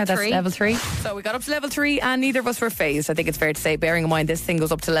intense now. That's 3? level 3. So we got up to level 3 and neither of us were phased. I think it's fair to say, bearing in mind this thing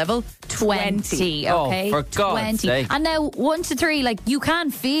goes up to level 20. Okay, Oh, for God's sake. And now 1 to 3, like you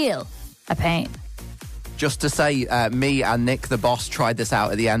can feel a pain. Just to say, me and Nick, the boss, tried this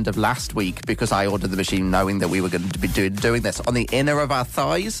out at the end of last week because I ordered the machine knowing that we were going to be doing this on the inner of our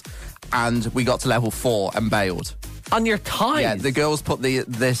thighs, and we got to level 4 and bailed. On your thighs? Yeah, the girls put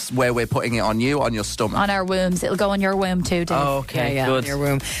this where we're putting it on you, on your stomach. On our wombs. It'll go on your womb too, Dave. Oh, okay, Yeah, good. in your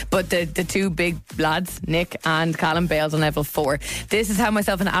room. But the two big lads, Nick and Callum, bailed on level 4. This is how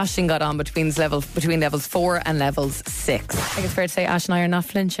myself and Aisling got on between levels 4 and levels 6. I think it's fair to say Ash and I are not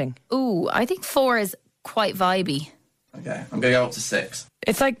flinching. Ooh, I think 4 is quite vibey. Okay, I'm going to go up to 6.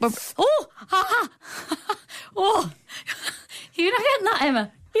 It's like, Oh, ha ha. Oh, you're not getting that,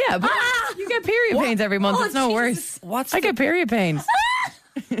 Emma. Yeah, but you get period pains every month. It's no worse. I get period pains.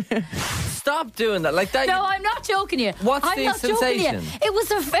 Stop doing that. Like that. No, I'm not joking you. What's I'm the not joking sensation? you. It was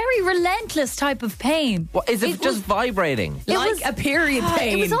a very relentless type of pain. What, is it just vibrating? Like a period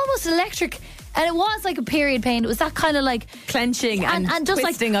pain. It was almost electric. And it was like a period pain. It was that kind of like clenching and just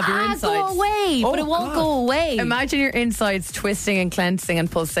twisting like, of your insides. go away, but it won't go away. Imagine your insides twisting and cleansing and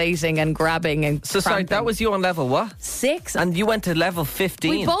pulsating and grabbing and So sorry, that was you on level what? 6. And you went to level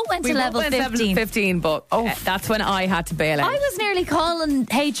 15. We both went to level 15. But that's when I had to bail out. I was nearly calling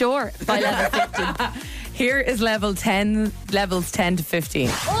HR by level 15. Here is levels 10 to 15.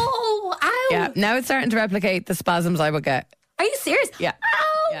 Oh, ow. Yeah, now it's starting to replicate the spasms I would get. Are you serious? Yeah.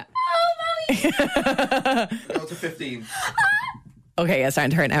 Ow. Yeah. Oh, mommy. Go to 15. Okay, yeah,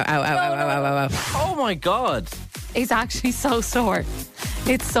 starting to hurt now. Ow. Oh my God. It's actually so sore.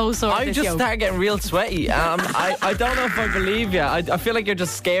 It's so sore. I just started getting real sweaty. I don't know if I believe you. I feel like you're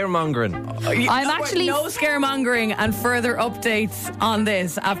just scaremongering. I'm actually no scaremongering, and further updates on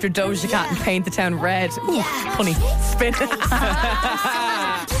this after Doja Cat and Paint the Town Red. Ooh, funny. Spin.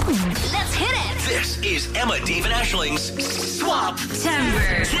 Let's hit it. This is Emma, Dave and Ashling's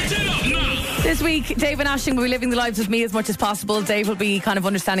Swaptember. This week, Dave and Aisling will be living the lives with me as much as possible. Dave will be kind of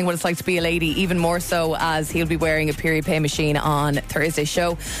understanding what it's like to be a lady, even more so as he'll be wearing a period pain machine on Thursday's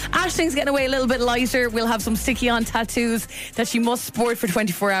show. Aisling's getting away a little bit lighter. We'll have some sticky-on tattoos that she must sport for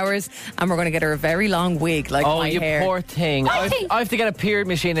 24 hours, and we're going to get her a very long wig like my you hair. poor thing. I have to get a period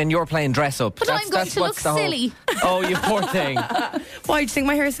machine and you're playing dress up. But I'm going to look silly. Oh, you poor thing. Why, do you think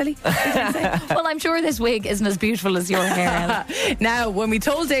my hair is silly? Well, I'm sure this wig isn't as beautiful as your hair. Now, when we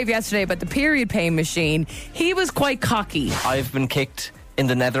told Dave yesterday about the period pain machine, he was quite cocky. I've been kicked in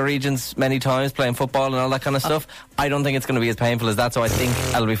the nether regions many times playing football and all that kind of stuff. I don't think it's going to be as painful as that, so I think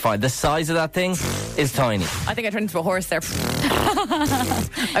I'll be fine. The size of that thing is tiny. I think I turned into a horse there.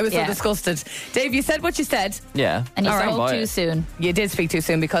 I was so disgusted. Dave, you said what you said. Yeah. And you spoke too soon. You did speak too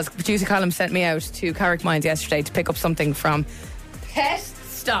soon because producer Callum sent me out to Carrick Mines yesterday to pick up something from Pet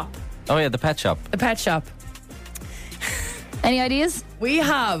Stop. Oh yeah, the pet shop. The pet shop. Any ideas? We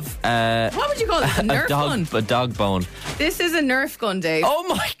have what would you call it? A Nerf gun? A dog bone. This is a Nerf gun, Dave. Oh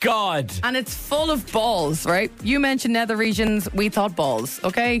my God. And it's full of balls, right? You mentioned nether regions, we thought balls,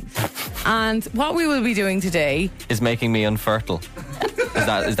 okay? And what we will be doing today is making me unfertile.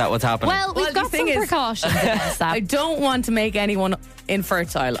 Is that what's happening? Well, we've got some precautions against that. I don't want to make anyone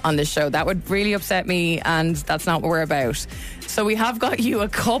infertile on this show. That would really upset me, and that's not what we're about. So we have got you a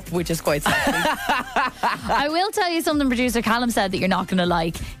cup, which is quite sexy. I will tell you something producer Callum said that you're not going to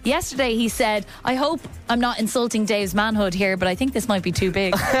like. Yesterday he said, I hope I'm not insulting Dave's manhood here, but I think this might be too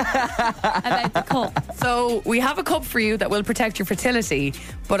big. About the cup. So we have a cup for you that will protect your fertility,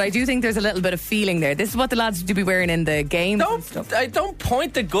 but I do think there's a little bit of feeling there. This is what the lads do be wearing in the games. Don't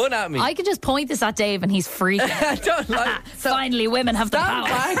point the gun at me. I can just point this at Dave and he's freaking. I don't like. Finally, women have the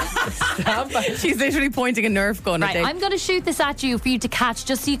power. Stand back. She's literally pointing a Nerf gun at Dave. I'm going to shoot this at you for you to catch,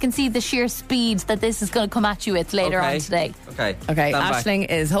 just so you can see the sheer speed that this is going to come at you with later on today. Okay. Aisling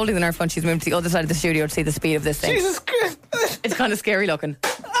is holding the Nerf gun. She's moved to the other side of the studio to see the speed of this thing. Jesus Christ. It's kind of scary looking.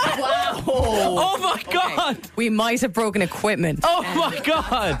 Wow. Oh my God. We might have broken equipment. Oh my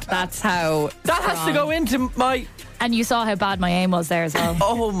God. That's how. That has to go into my. And you saw how bad my aim was there as well.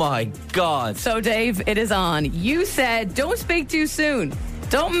 Oh my God. So Dave, it is on. You said don't speak too soon.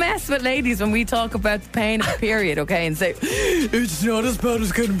 Don't mess with ladies when we talk about the pain of a period, okay? And say, it's not as bad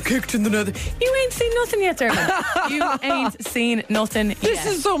as getting kicked in the nether. You ain't seen nothing yet, Dermot. You ain't seen nothing yet. This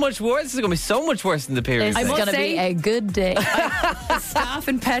is so much worse. This is going to be so much worse than the period. This is going to be a good day. The staff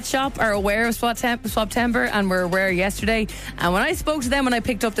in Pet Shop are aware of Swaptember, and were aware yesterday. And when I spoke to them when I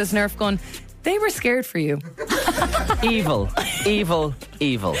picked up this Nerf gun, they were scared for you. Evil.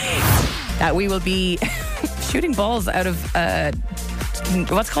 That we will be shooting balls out of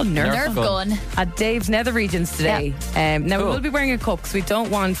what's called Nerf gun at Dave's nether regions today. Now we will be wearing a cup because we don't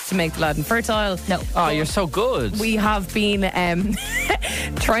want to make the lad infertile. No. Oh, you're so good. We have been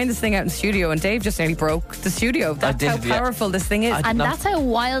trying this thing out in the studio, and Dave just nearly broke the studio. That's how powerful this thing is. And that's how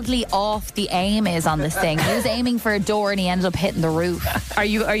wildly off the aim is on this thing. He was aiming for a door and he ended up hitting the roof. Are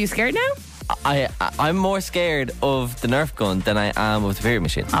you scared now? I'm more scared of the Nerf gun than I am of the period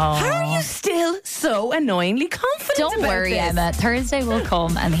machine. How are you still so annoyingly confident. Don't about worry, this. Emma. Thursday will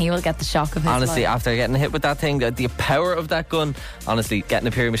come and he will get the shock of his Honestly, life. after getting hit with that thing, the power of that gun, honestly, getting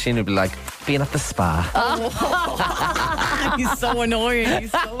a period machine would be like being at the spa. He's so annoying.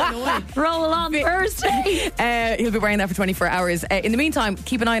 He's so annoying. Roll on Thursday. He'll be wearing that for 24 hours. In the meantime,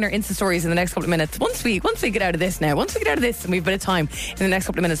 keep an eye on our Insta stories in the next couple of minutes. Once we get out of this and we've a bit of time, in the next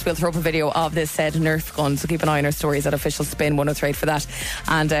couple of minutes we'll throw up a video of this said Nerf gun. So keep an eye on our stories at Official Spin 103 for that,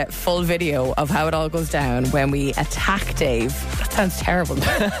 and full video of how it all goes down when we attack Dave. That sounds terrible.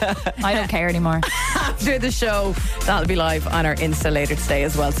 I don't care anymore. After the show, that'll be live on our Insta later today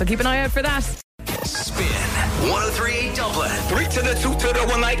as well. So keep an eye out for that. Spin 103.8 Dublin. 3 to the 2 to the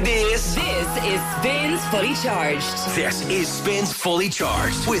 1 like this. This is Spins Fully Charged. This is Spins Fully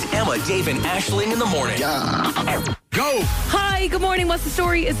Charged with Emma, Dave, and Aisling in the morning. Go! Hi, good morning. What's the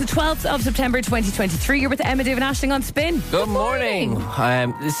story? It's the 12th of September 2023. You're with Emma, Dave, and Aisling on Spin. Good morning.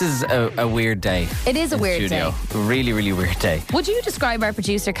 This is a weird day. It is a in weird studio. day. A really, really weird day. Would you describe our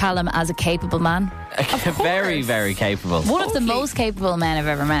producer Callum as a capable man? Very, very capable. One of the most capable men I've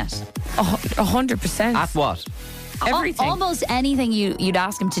ever met. 100%. At what? Everything. Almost anything you'd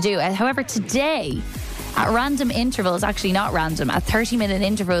ask him to do. However, today, at random intervals, actually not random, at 30-minute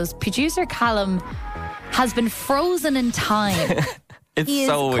intervals, producer Callum has been frozen in time. It's he is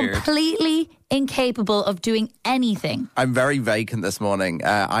so weird. Completely incapable of doing anything. I'm very vacant this morning.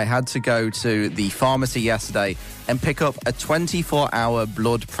 I had to go to the pharmacy yesterday and pick up a 24-hour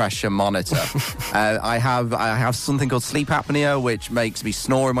blood pressure monitor. I have something called sleep apnea, which makes me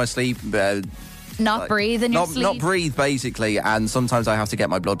snore in my sleep. Not breathe in your sleep. Not breathe, basically, and sometimes I have to get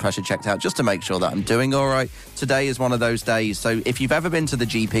my blood pressure checked out just to make sure that I'm doing all right. Today is one of those days. So if you've ever been to the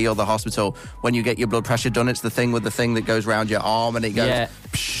GP or the hospital, when you get your blood pressure done, it's the thing with the thing that goes around your arm and it goes...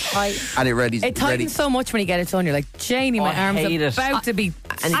 And it tightens so much when you get it done. You're like, Janie, my arm's about to be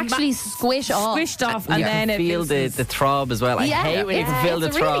actually squished off, and you then can feel the throb as well. I hate when you can feel the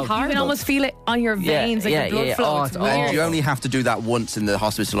throb. You can almost feel it on your veins, like the blood flow. It's weird. And you only have to do that once in the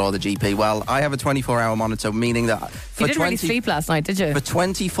hospital or the GP. Well, I have a 24-hour monitor, meaning that you didn't really sleep last night, did you? For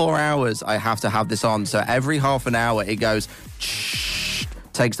 24 hours, I have to have this on. So every half an hour, it goes,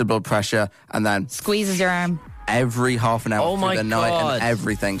 takes the blood pressure, and then squeezes your arm. Every half an hour through the night God. and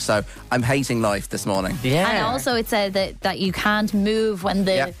everything. So I'm hating life this morning. Yeah. And also it said that you can't move when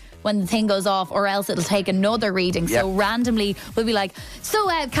the thing goes off, or else it'll take another reading. So randomly we'll be like, so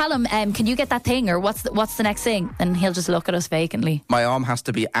Callum, can you get that thing, or what's the next thing? And he'll just look at us vacantly. My arm has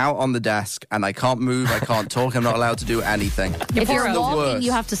to be out on the desk and I can't move, I can't talk, I'm not allowed to do anything. If you're It's the walking, worst.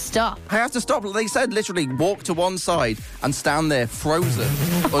 you have to stop. I have to stop. They said literally walk to one side and stand there frozen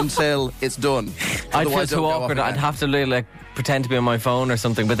until it's done. I'd feel Otherwise too it'll go off awkward. again. I'd have to like pretend to be on my phone or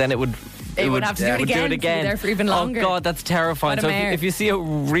something, but then it would have to do it again. Do it again. Be there for even longer. Oh God, that's terrifying. What a So mare. if you see a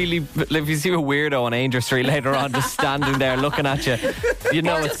weirdo on Ainger Street later on, just standing there looking at you, you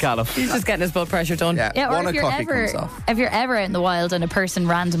know it's Callum. He's just getting his blood pressure done. Yeah, or if you're ever out in the wild and a person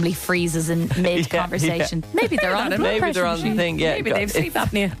randomly freezes in mid conversation, maybe they're on a blood Maybe pressure they're on the machine. thing. Yeah, Maybe they've sleep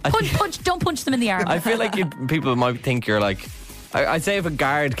apnea. Don't punch them in the arm. I feel like people might think you're like. I'd say if a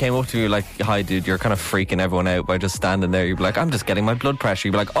guard came up to you like, hi dude, you're kind of freaking everyone out by just standing there, you'd be like, I'm just getting my blood pressure.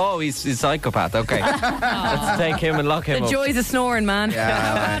 You'd be like, oh, he's a psychopath, okay. Let's take him and lock him The up. joys of snoring, man.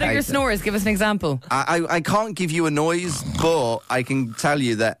 Yeah, What are your snores? Give us an example. I can't give you a noise, but I can tell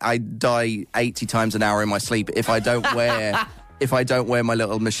you that I die 80 times an hour in my sleep if I don't wear my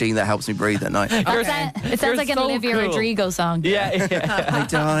little machine that helps me breathe at night. It sounds like an so Olivia cool. Rodrigo song. Yeah. I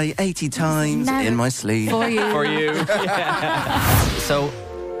die 80 times in my sleep. For you. For you. Yeah. So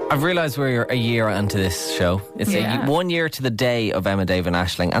I've realised we're a year into this show. It's 1 year to the day of Emma, Dave and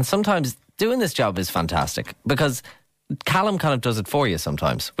Aisling. And sometimes doing this job is fantastic because Callum kind of does it for you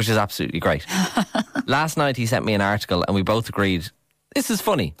sometimes, which is absolutely great. Last night he sent me an article and we both agreed, this is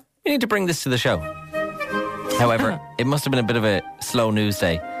funny. We need to bring this to the show. However, it must have been a bit of a slow news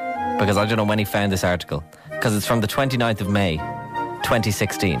day because I don't know when he found this article because it's from the 29th of May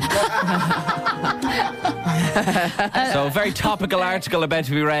 2016. So a very topical article about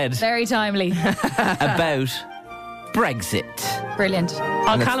to be read Very timely. about Brexit. Brilliant.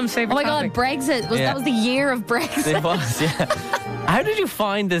 Callum's favourite Oh my God, topic. Brexit. That was the year of Brexit. It was, yeah. How did you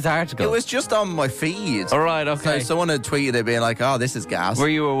find this article? It was just on my feed. All right, okay. So someone had tweeted it being like, oh, this is gas. Were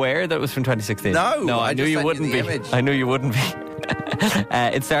you aware that it was from 2016? No, I knew just you sent wouldn't the be. image. I knew you wouldn't be.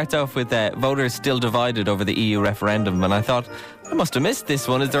 It starts off with voters still divided over the EU referendum, and I thought, I must have missed this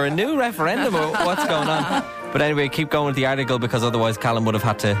one. Is there a new referendum or what's going on? But anyway, keep going with the article because otherwise Callum would have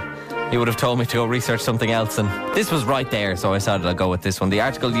had to... He would have told me to go research something else, and this was right there, so I decided I'll go with this one. The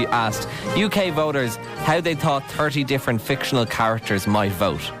article asked UK voters how they thought 30 different fictional characters might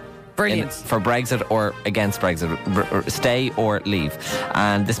vote. Brilliant. for Brexit or against Brexit, stay or leave.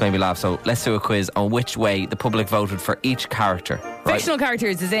 And this made me laugh. So let's do a quiz on which way the public voted for each character. Right? Fictional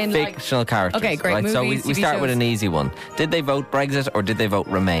characters is in Fictional characters. Okay, great. Right, so we Movies, TV start with shows. an easy one. Did they vote Brexit or did they vote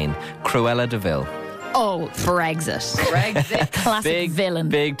Remain? Cruella de Vil. Oh, Brexit. Classic villain.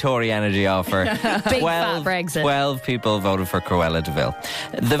 Big Tory energy offer. Big fat Brexit. 12 people voted for Cruella de Vil.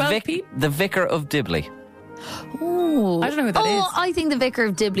 The Vicar of Dibley. Ooh. I don't know who that is. I think the Vicar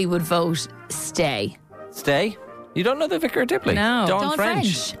of Dibley would vote stay. Stay? You don't know the Vicar of Dibley? No. Dawn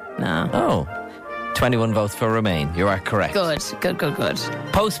French. No. Oh. 21 votes for Remain. You are correct. Good.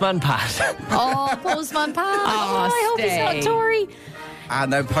 Postman Pat. Oh, Postman Pat. I hope he's stay. not Tory.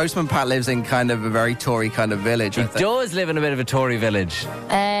 No, Postman Pat lives in kind of a very Tory kind of village. He does live in a bit of a Tory village.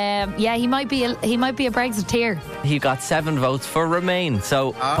 Yeah, he might be a Brexiteer. He got 7 votes for Remain.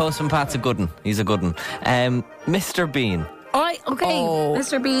 So Postman Pat's a good one. He's a good one. Mr. Bean.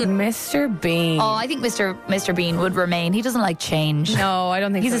 Mr. Bean. Mr. Bean. Oh, I think Mr. Bean would remain. He doesn't like change. No, I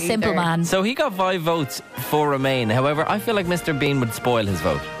don't think he's so a simple either. man. So he got 5 votes for Remain. However, I feel like Mr. Bean would spoil his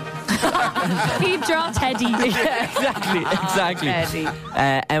vote. He'd draw Teddy. Yeah, exactly. Teddy.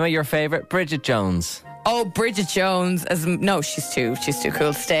 Emma, your favourite? Bridget Jones. Oh, Bridget Jones. No, she's too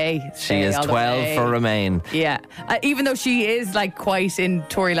cool. Stay She is all the 12 way. for Remain. Yeah. Even though she is like quite in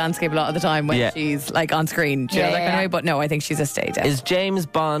Tory landscape a lot of the time when she's like on screen. Do you know that kind of way? But no, I think she's a stay. Definitely. Is James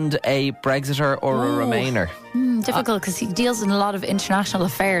Bond a Brexiter or a Remainer? Difficult because he deals in a lot of international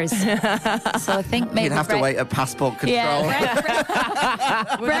affairs. So I think maybe You'd have to wait at passport control. Yeah,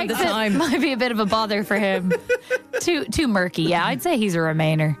 Brexit might be a bit of a bother for him. Too murky. Yeah, I'd say he's a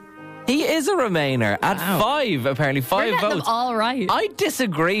Remainer. He is a Remainer at 5, apparently. 5 We're getting votes. them all right. I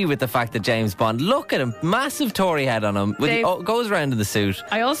disagree with the fact that James Bond, look at him, massive Tory head on him, goes around in the suit.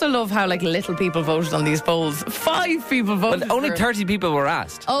 I also love how like little people voted on these polls. 5 people voted. But only for 30 people were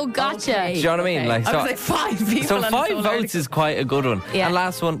asked. Oh, gotcha. Okay. Do you know what I mean? Okay. I was like 5 people. So on this 5 whole votes article. is quite a good one. Yeah. And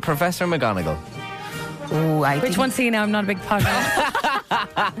last one, Professor McGonagall. Ooh, Which one? See, now I'm not a big podcast.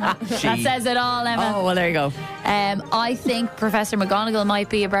 That says it all, Emma. Oh, well, there you go. I think Professor McGonagall might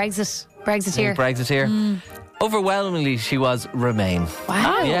be a Brexiteer. Brexiteer. Overwhelmingly, she was Remain.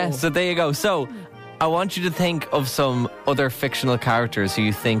 Wow. Yeah, so there you go. So I want you to think of some other fictional characters who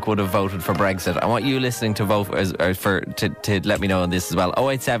you think would have voted for Brexit. I want you listening to vote to let me know on this as well.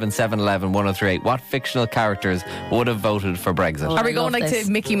 087 711 1038. What fictional characters would have voted for Brexit? Are we going like to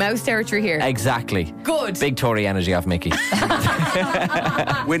Mickey Mouse territory here? Exactly. Good. Big Tory energy off Mickey.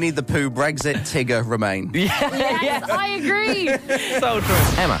 Winnie the Pooh, Brexit, Tigger, Remain. Yes, I agree. So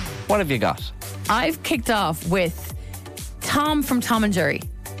true. Emma, what have you got? I've kicked off with Tom from Tom and Jerry.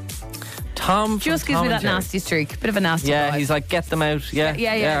 Tom Just gives me that nasty streak. Bit of a nasty Yeah, vibe. he's like, get them out. Yeah,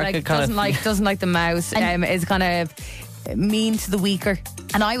 Yeah, I like could kinda- doesn't like the mouse. Is kind of mean to the weaker.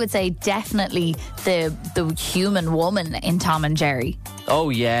 And I would say definitely the human woman in Tom and Jerry. Oh,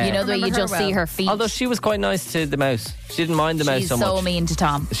 yeah. You know, the way you Remember her just see well. her feet. Although she was quite nice to the mouse. She didn't mind the mouse She's so so much. mean to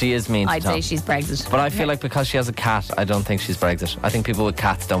Tom. She is mean to I'd Tom. say she's Brexit. But I feel like because she has a cat, I don't think she's Brexit. I think people with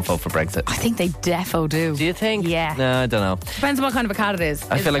cats don't vote for Brexit. I think they defo do. Do you think? Yeah. No, I don't know. Depends on what kind of a cat it is.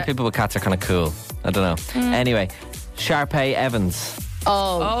 I feel like people with cats are kind of cool. I don't know. Anyway, Sharpay Evans.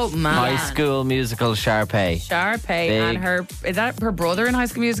 Oh man. High School Musical Sharpay. Sharpay Big. and her, is that her brother in High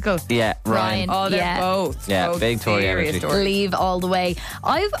School Musical? Yeah, Ryan. Oh, they're Yeah. both. Yeah, both big Tory serious energy. stories. Leave all the way.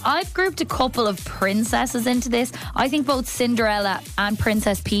 I've grouped a couple of princesses into this. I think both Cinderella and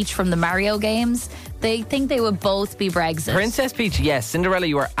Princess Peach from the Mario games, they think they would both be Brexit. Princess Peach, yes. Cinderella,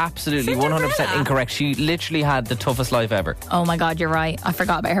 you are absolutely 100% incorrect. She literally had the toughest life ever. Oh my God, you're right. I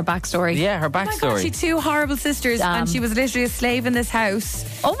forgot about her backstory. Yeah, her Oh my God, backstory. she 2 horrible sisters and she was literally a slave in this house.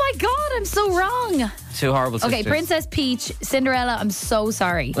 Oh my God, I'm so wrong. 2 horrible sisters. Okay, Princess Peach, Cinderella, I'm so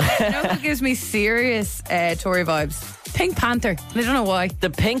sorry. You know who gives me serious Tory vibes? Pink Panther. I don't know why. The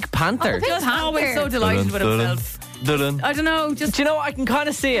Pink Panther. Pink Just Panther. always so delighted with himself. I don't know. Just Do you know what? I can kind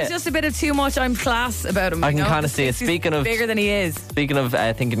of see it. it's just a bit of too much I'm class about him. I you can know? kind of Just see it. thinks he's Speaking of bigger than he is.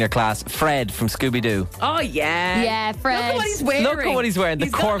 thinking your class, Fred from Scooby-Doo. Oh yeah. Yeah, Fred. Look at what he's wearing. Look at what he's wearing. The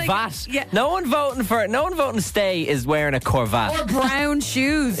He's got, like, Corvette. yeah. No one voting stay is wearing a Corvette. Or brown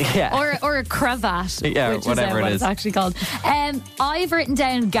shoes. yeah. Or a cravat. Yeah, which whatever is it what is. it's actually called. I've written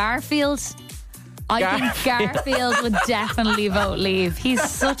down Garfield. I think Garfield would definitely vote leave. He's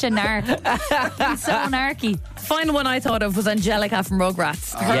such a narc. He's so narky. Final one I thought of was Angelica from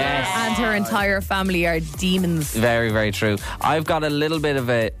Rugrats. Her Yes. and her entire family are demons. Very, very true. I've got a little bit of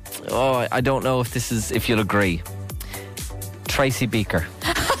a. Oh, I don't know if you'll agree. Tracy Beaker.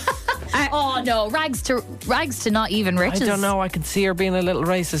 Oh no, rags to not even riches. I don't know. I can see her being a little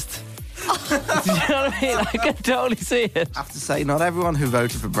racist. Do you know what I mean? I can totally see it. I have to say, not everyone who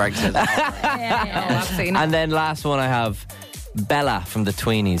voted for Brexit. absolutely. And then last one I have Bella from the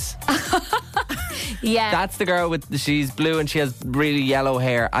Tweenies. Yeah. That's the girl she's blue and she has really yellow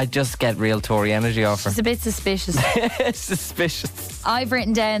hair. I just get real Tory energy off her. She's a bit suspicious. Suspicious. I've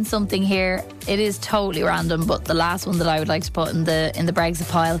written down something here. It is totally random, but the last one that I would like to put in the Brexit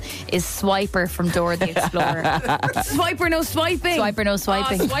pile is Swiper from Dora the Explorer. Swiper, no swiping. Swiper, no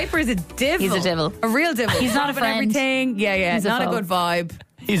swiping. Oh, Swiper is a devil. He's a devil. A real devil. He's not a Stopping friend. Everything. Yeah. He's a not a foe. good vibe.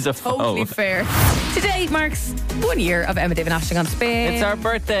 He's a Totally foe. fair. Today marks 1 year of Emma, David Ashling on Spin. It's our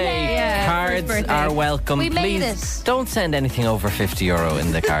birthday. Yeah, Cards first birthday. are welcome. We made Please it. don't send anything over €50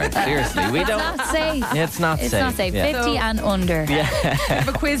 in the card. Seriously, we don't. It's not safe. It's not It's safe. not safe. Yeah. 50 and under. We have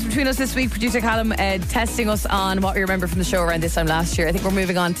a quiz between us this week. Producer Callum testing us on what we remember from the show around this time last year. I think we're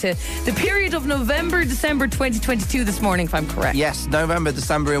moving on to the period of November, December 2022 this morning, if I'm correct. Yes, November,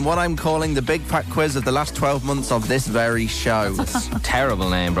 December, in what I'm calling the big fat quiz of the last 12 months of this very show. Terrible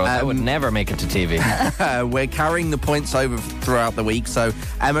name, bro. That would never make it to TV. We're carrying the points over throughout the week. So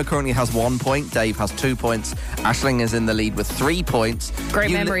Emma currently has 1 point. Dave has 2 points. Aisling is in the lead with 3 points.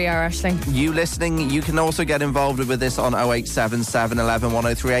 Great memory, our Aisling. You listening, you can also get involved with this on 0877 11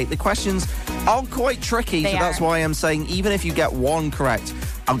 1038. The questions are quite tricky, so that's why I'm saying even if you get one correct,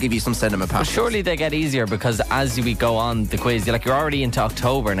 I'll give you some cinema But passes. surely they get easier because as we go on the quiz, you're already into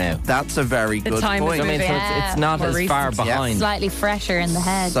October now. That's a very good time is point. I mean, so it's not More as far recent. behind. Slightly fresher in the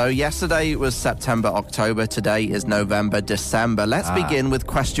head. So yesterday was September, October. Today is November, December. Let's begin with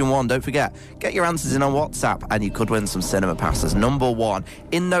question 1. Don't forget, get your answers in on WhatsApp and you could win some cinema passes. Number 1.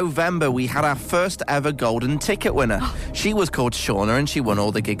 In November, we had our first ever golden ticket winner. She was called Shauna and she won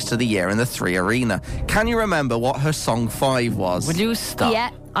all the gigs to the year in the 3 Arena. Can you remember what her song 5 was? Would you stop? Yeah,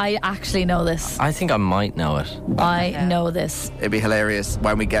 I actually know this. I think I might know it. I know this. It'd be hilarious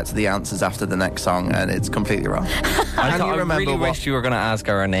when we get to the answers after the next song and it's completely wrong. I Can you remember really what... wished you were going to ask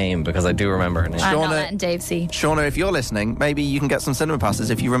her name because I do remember her name. I'm not Shauna- letting Dave see. Shauna, if you're listening, maybe you can get some cinema passes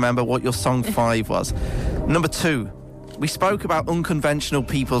if you remember what your song 5 was. Number 2, we spoke about unconventional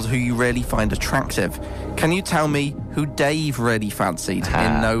people who you really find attractive. Can you tell me who Dave really fancied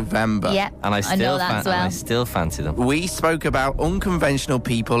in November? Yeah, And I know that as well. I still fancy them. We spoke about unconventional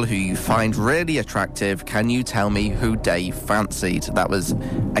people who you find really attractive. Can you tell me who Dave fancied? That was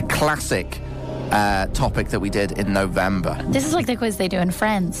a classic topic that we did in November. This is like the quiz they do in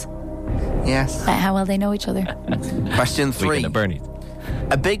Friends. Yes. About how well they know each other. Question 3. Weekend at Bernie's.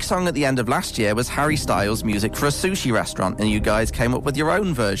 A big song at the end of last year was Harry Styles' Music for a Sushi Restaurant, and you guys came up with your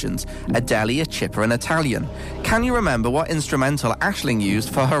own versions, a deli, a chipper, and Italian. Can you remember what instrumental Aisling used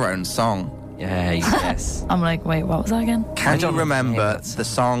for her own song? Yeah, yes. I'm like, wait, what was that again? Can you don't remember the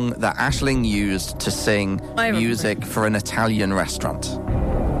song that Aisling used to sing music for an Italian restaurant?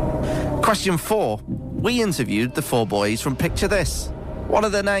 Question 4. We interviewed the 4 boys from Picture This. What are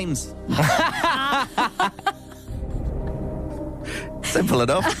their names? Simple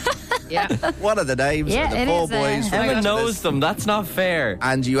enough. Yeah. What are the names Yeah, of the it 4 is, boys from Emma Picture knows This? them. That's not fair.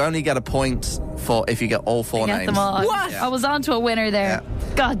 And you only get a point for if you get all 4 Get names. them all. What? I was on to a winner there.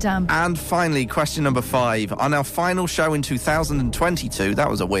 God damn. And finally, question number 5. On our final show in 2022, that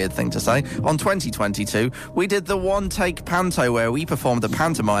was a weird thing to say, on 2022, we did the one-take panto where we performed the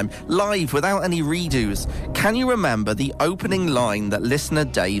pantomime live without any redos. Can you remember the opening line that listener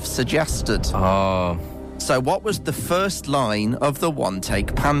Dave suggested? Oh. So what was the first line of the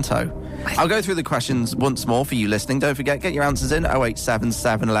one-take panto? I'll go through the questions once more for you listening. Don't forget, get your answers in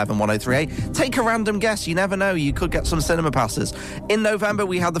 0877 11 1038. Take a random guess. You never know. You could get some cinema passes. In November,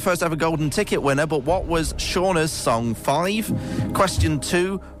 we had the first ever golden ticket winner, but what was Shauna's song 5? Question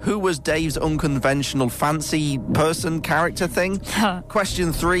 2, who was Dave's unconventional fancy person character thing?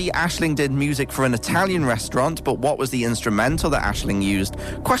 Question 3, Aisling did music for an Italian restaurant, but what was the instrumental that Aisling used?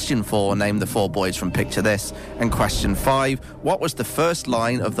 Question 4, name the 4 boys from Picture This. And question 5, what was the first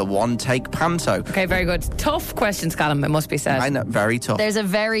line of the one-take panto? Okay, very good. Tough questions, Callum, it must be said. I know, very tough. There's a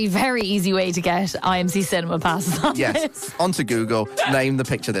very, very easy way to get IMC cinema passes on Yes, this. onto Google, name the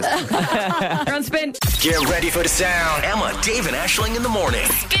Picture This. You're on Spin. Get ready for the sound. Emma, Dave, and Aisling in the morning.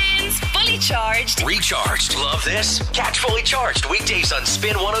 Spins Fully Charged. Recharged. Love this? Catch Fully Charged weekdays on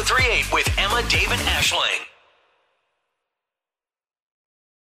Spin 103.8 with Emma, Dave, and Aisling.